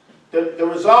the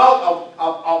result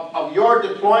of your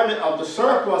deployment of the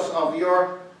surplus of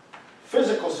your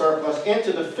physical surplus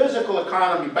into the physical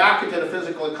economy, back into the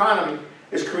physical economy,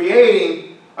 is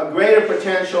creating a greater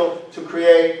potential to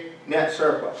create net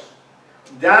surplus.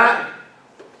 If that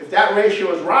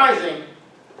ratio is rising,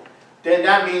 then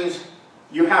that means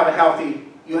you have a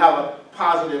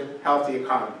positive, healthy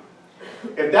economy.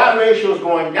 If that ratio is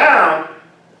going down,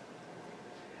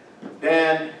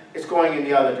 then it's going in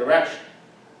the other direction.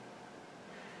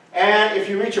 And if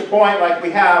you reach a point like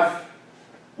we have,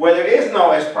 where there is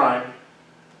no S prime,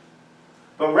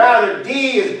 but rather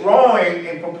D is growing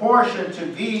in proportion to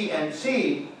V and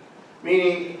C,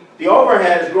 meaning the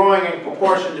overhead is growing in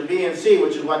proportion to V and C,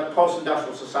 which is what the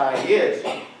post-industrial society is,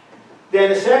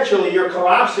 then essentially you're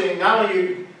collapsing, not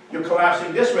only you're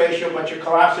collapsing this ratio, but you're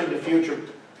collapsing the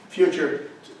future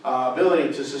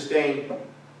ability to sustain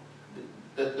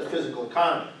the physical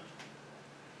economy.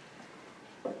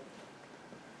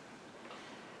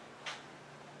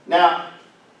 Now,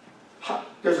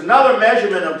 there's another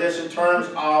measurement of this in terms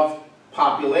of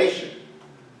population.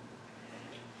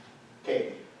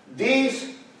 Okay,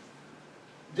 this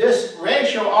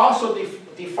ratio also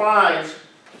defines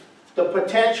the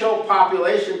potential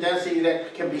population density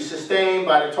that can be sustained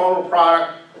by the total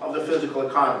product of the physical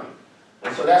economy.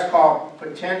 And so that's called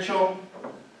potential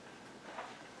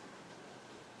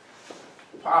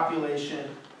population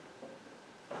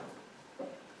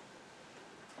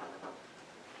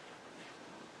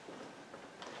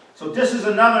So this is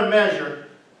another measure,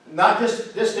 not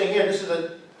this thing here.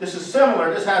 This is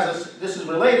similar. This is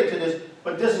related to this,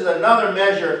 but this is another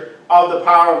measure of the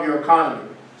power of your economy.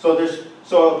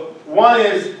 So one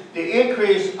is the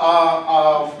increase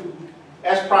of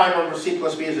S prime over C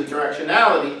plus B is a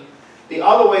directionality. The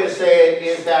other way to say it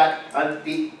is that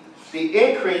the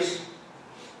increase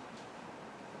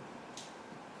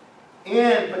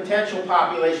in potential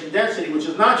population density, which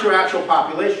is not your actual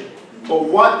population, but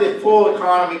what the full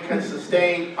economy can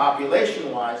sustain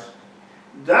population-wise,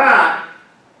 that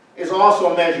is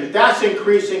also measured. That's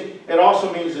increasing. It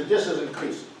also means that this is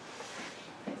increasing.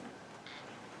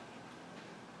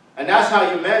 And that's how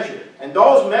you measure it. And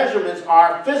those measurements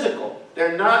are physical.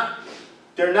 They're not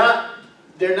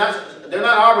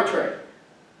arbitrary.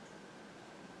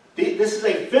 This is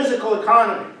a physical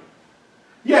economy.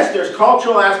 Yes, there's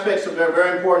cultural aspects that are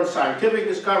very important, scientific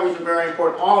discoveries are very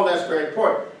important, all of that's very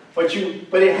important. But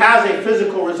it has a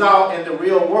physical result in the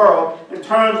real world in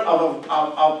terms of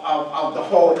the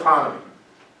whole economy.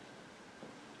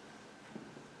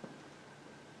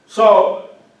 So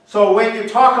when you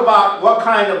talk about what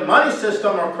kind of money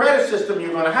system or credit system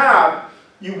you're going to have,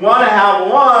 you want to have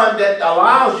one that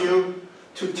allows you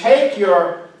to take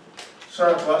your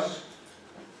surplus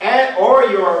or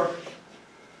your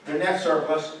net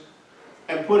surplus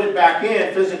and put it back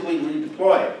in, physically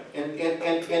redeploy it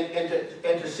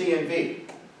into C and V,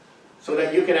 so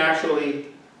that you can actually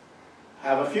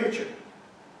have a future.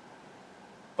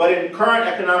 But in current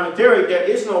economic theory, there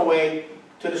is no way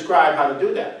to describe how to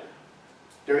do that.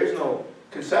 There is no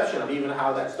conception of even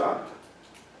how that's done.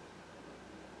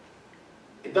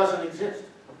 It doesn't exist.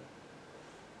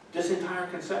 This entire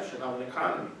conception of an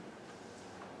economy.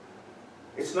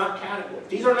 It's not categories.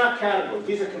 These are not categories.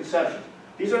 These are conceptions.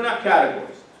 These are not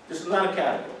categories. This is not a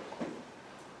category.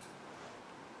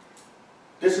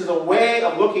 This is a way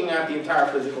of looking at the entire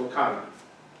physical economy.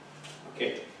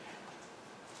 Okay.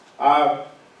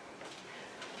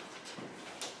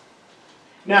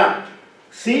 Now,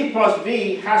 C plus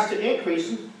V has to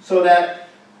increase so that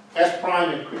S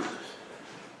prime increases.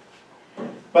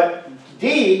 But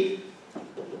D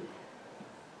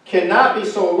cannot be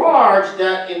so large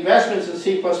that investments in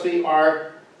C plus V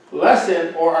are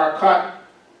lessened or are cut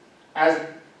as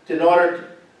in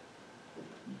order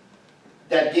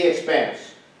that D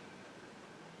expands.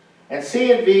 And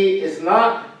C and V is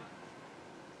not,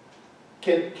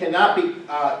 cannot be,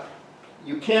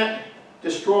 you can't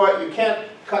destroy, you can't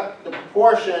cut the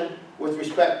proportion with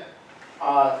respect,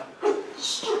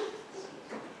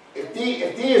 if D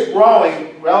is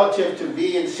growing relative to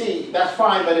V and C, that's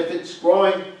fine, but if it's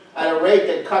growing at a rate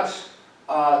that cuts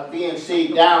V and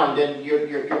C down, then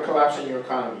you're collapsing your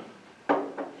economy.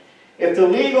 If the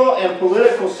legal and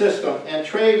political system and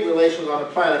trade relations on the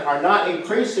planet are not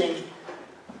increasing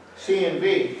C and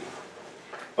V,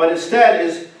 but instead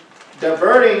is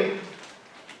diverting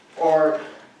or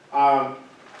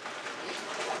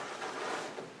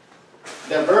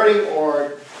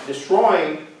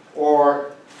destroying or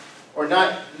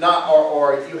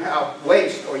if you have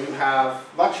waste or you have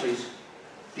luxuries,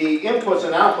 the inputs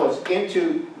and outputs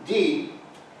into D,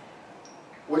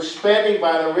 which spending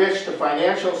by the rich, the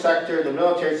financial sector, the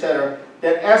military, etc.,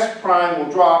 then S prime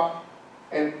will drop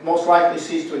and most likely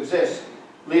cease to exist,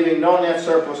 leaving no net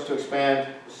surplus to expand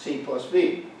C plus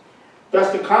V.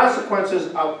 Thus, the consequences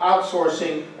of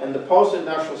outsourcing in the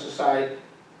post-industrial society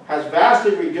has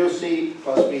vastly reduced C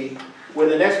plus V,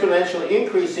 with an exponentially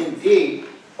increasing D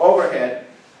overhead,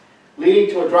 leading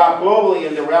to a drop globally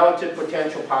in the relative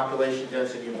potential population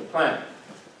density of the planet.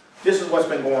 This is what's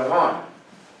been going on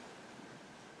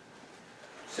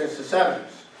since the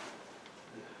 70s.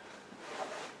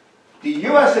 The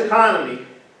US economy,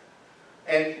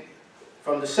 and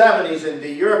from the 70s, and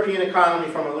the European economy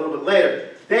from a little bit later,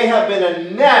 they have been a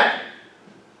net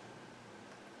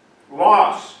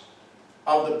loss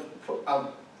of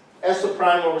S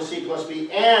prime over C plus V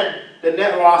and the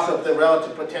net loss of the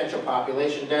relative potential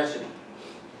population density.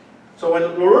 So when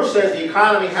LaRouche says the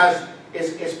economy has,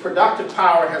 its productive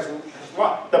power has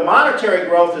what? The monetary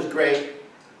growth is great.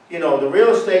 You know, the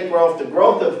real estate growth, the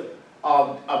growth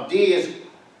of D has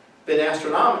been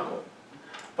astronomical.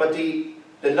 But the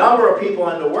number of people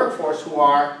in the workforce who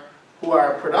are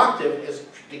productive has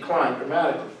declined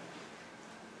dramatically.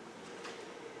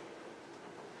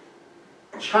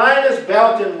 China's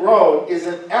Belt and Road is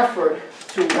an effort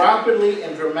to rapidly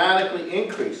and dramatically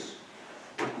increase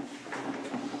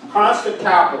constant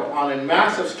capital on a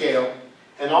massive scale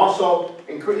and also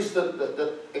increase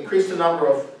the number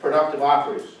of productive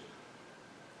operators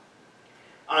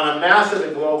on a massive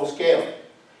and global scale.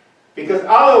 Because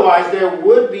otherwise there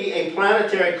would be a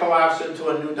planetary collapse into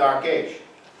a new dark age.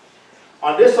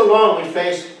 On this alone we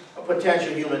face a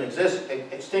potential human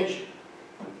extinction.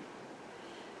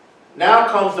 Now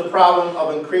comes the problem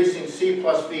of increasing C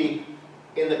plus V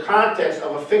in the context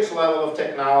of a fixed level of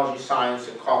technology, science,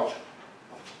 and culture.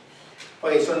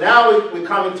 Okay, so now we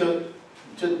come into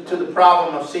the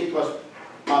problem of C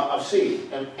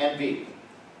and V,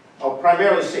 or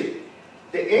primarily C.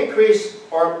 The increase,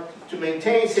 or to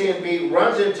maintain C and V,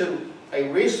 runs into a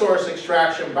resource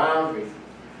extraction boundary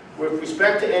with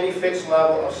respect to any fixed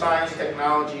level of science,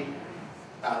 technology,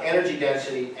 energy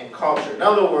density, and culture. In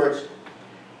other words,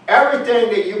 everything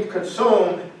that you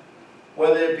consume,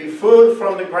 whether it be food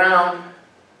from the ground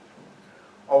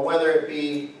or whether it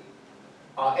be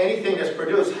anything that's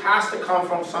produced, has to come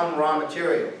from some raw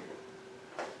material,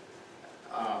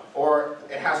 or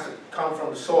it has to come from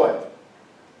the soil.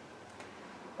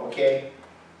 Okay?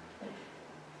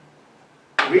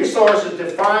 Resources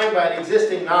defined by the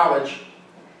existing knowledge,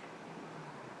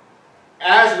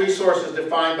 as resources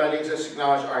defined by the existing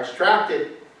knowledge are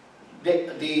extracted,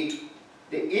 the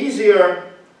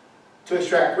easier to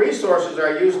extract resources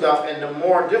are used up, and the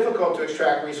more difficult to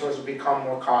extract resources become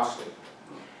more costly.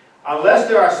 Unless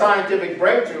there are scientific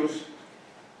breakthroughs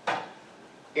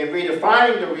in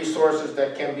redefining the resources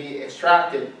that can be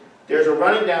extracted, there's a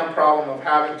running down problem of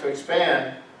having to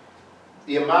expand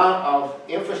the amount of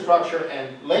infrastructure and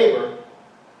labor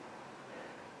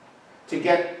to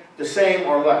get the same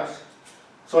or less.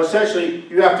 So essentially,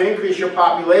 you have to increase your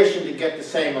population to get the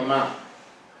same amount.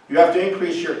 You have to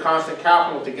increase your constant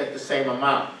capital to get the same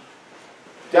amount.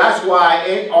 That's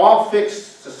why all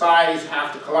fixed societies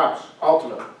have to collapse,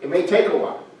 ultimately. It may take a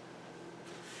while.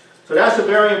 So that's a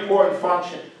very important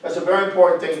function. That's a very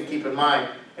important thing to keep in mind.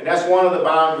 And that's one of the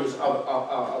boundaries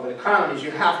of an economy, is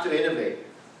you have to innovate.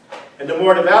 And the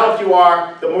more developed you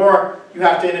are, the more you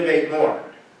have to innovate more.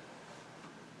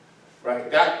 Right?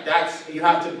 You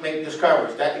have to make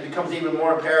discoveries. It becomes even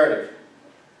more imperative.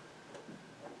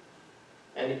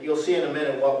 And you'll see in a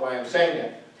minute why I'm saying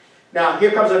that. Now,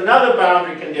 here comes another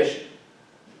boundary condition.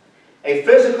 A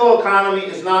physical economy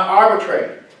is not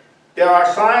arbitrary. There are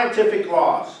scientific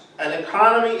laws. An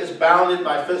economy is bounded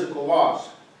by physical laws.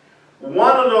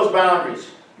 One of those boundaries,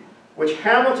 which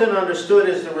Hamilton understood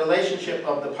as the relationship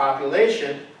of the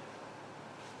population,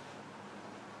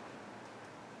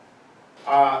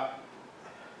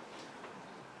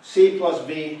 C plus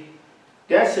V,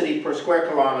 density per square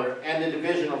kilometer, and the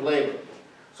division of labor.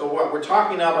 So what we're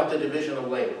talking now about the division of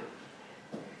labor.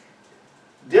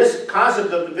 This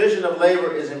concept of division of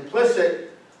labor is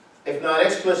implicit, if not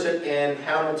explicit, in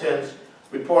Hamilton's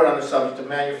report on the subject of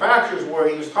manufacturers, where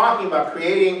he was talking about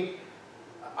creating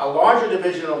a larger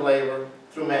division of labor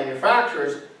through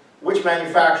manufacturers, which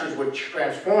manufacturers would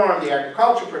transform the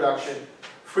agriculture production,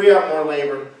 free up more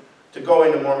labor to go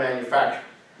into more manufacturing.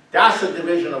 That's the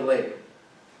division of labor.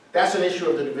 That's an issue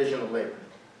of the division of labor.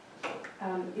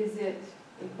 Is it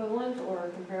equivalent or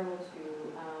comparable to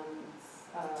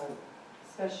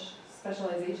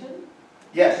specialization?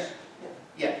 Yes.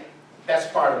 Yeah. That's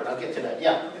part of it. I'll get to that.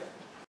 Yeah.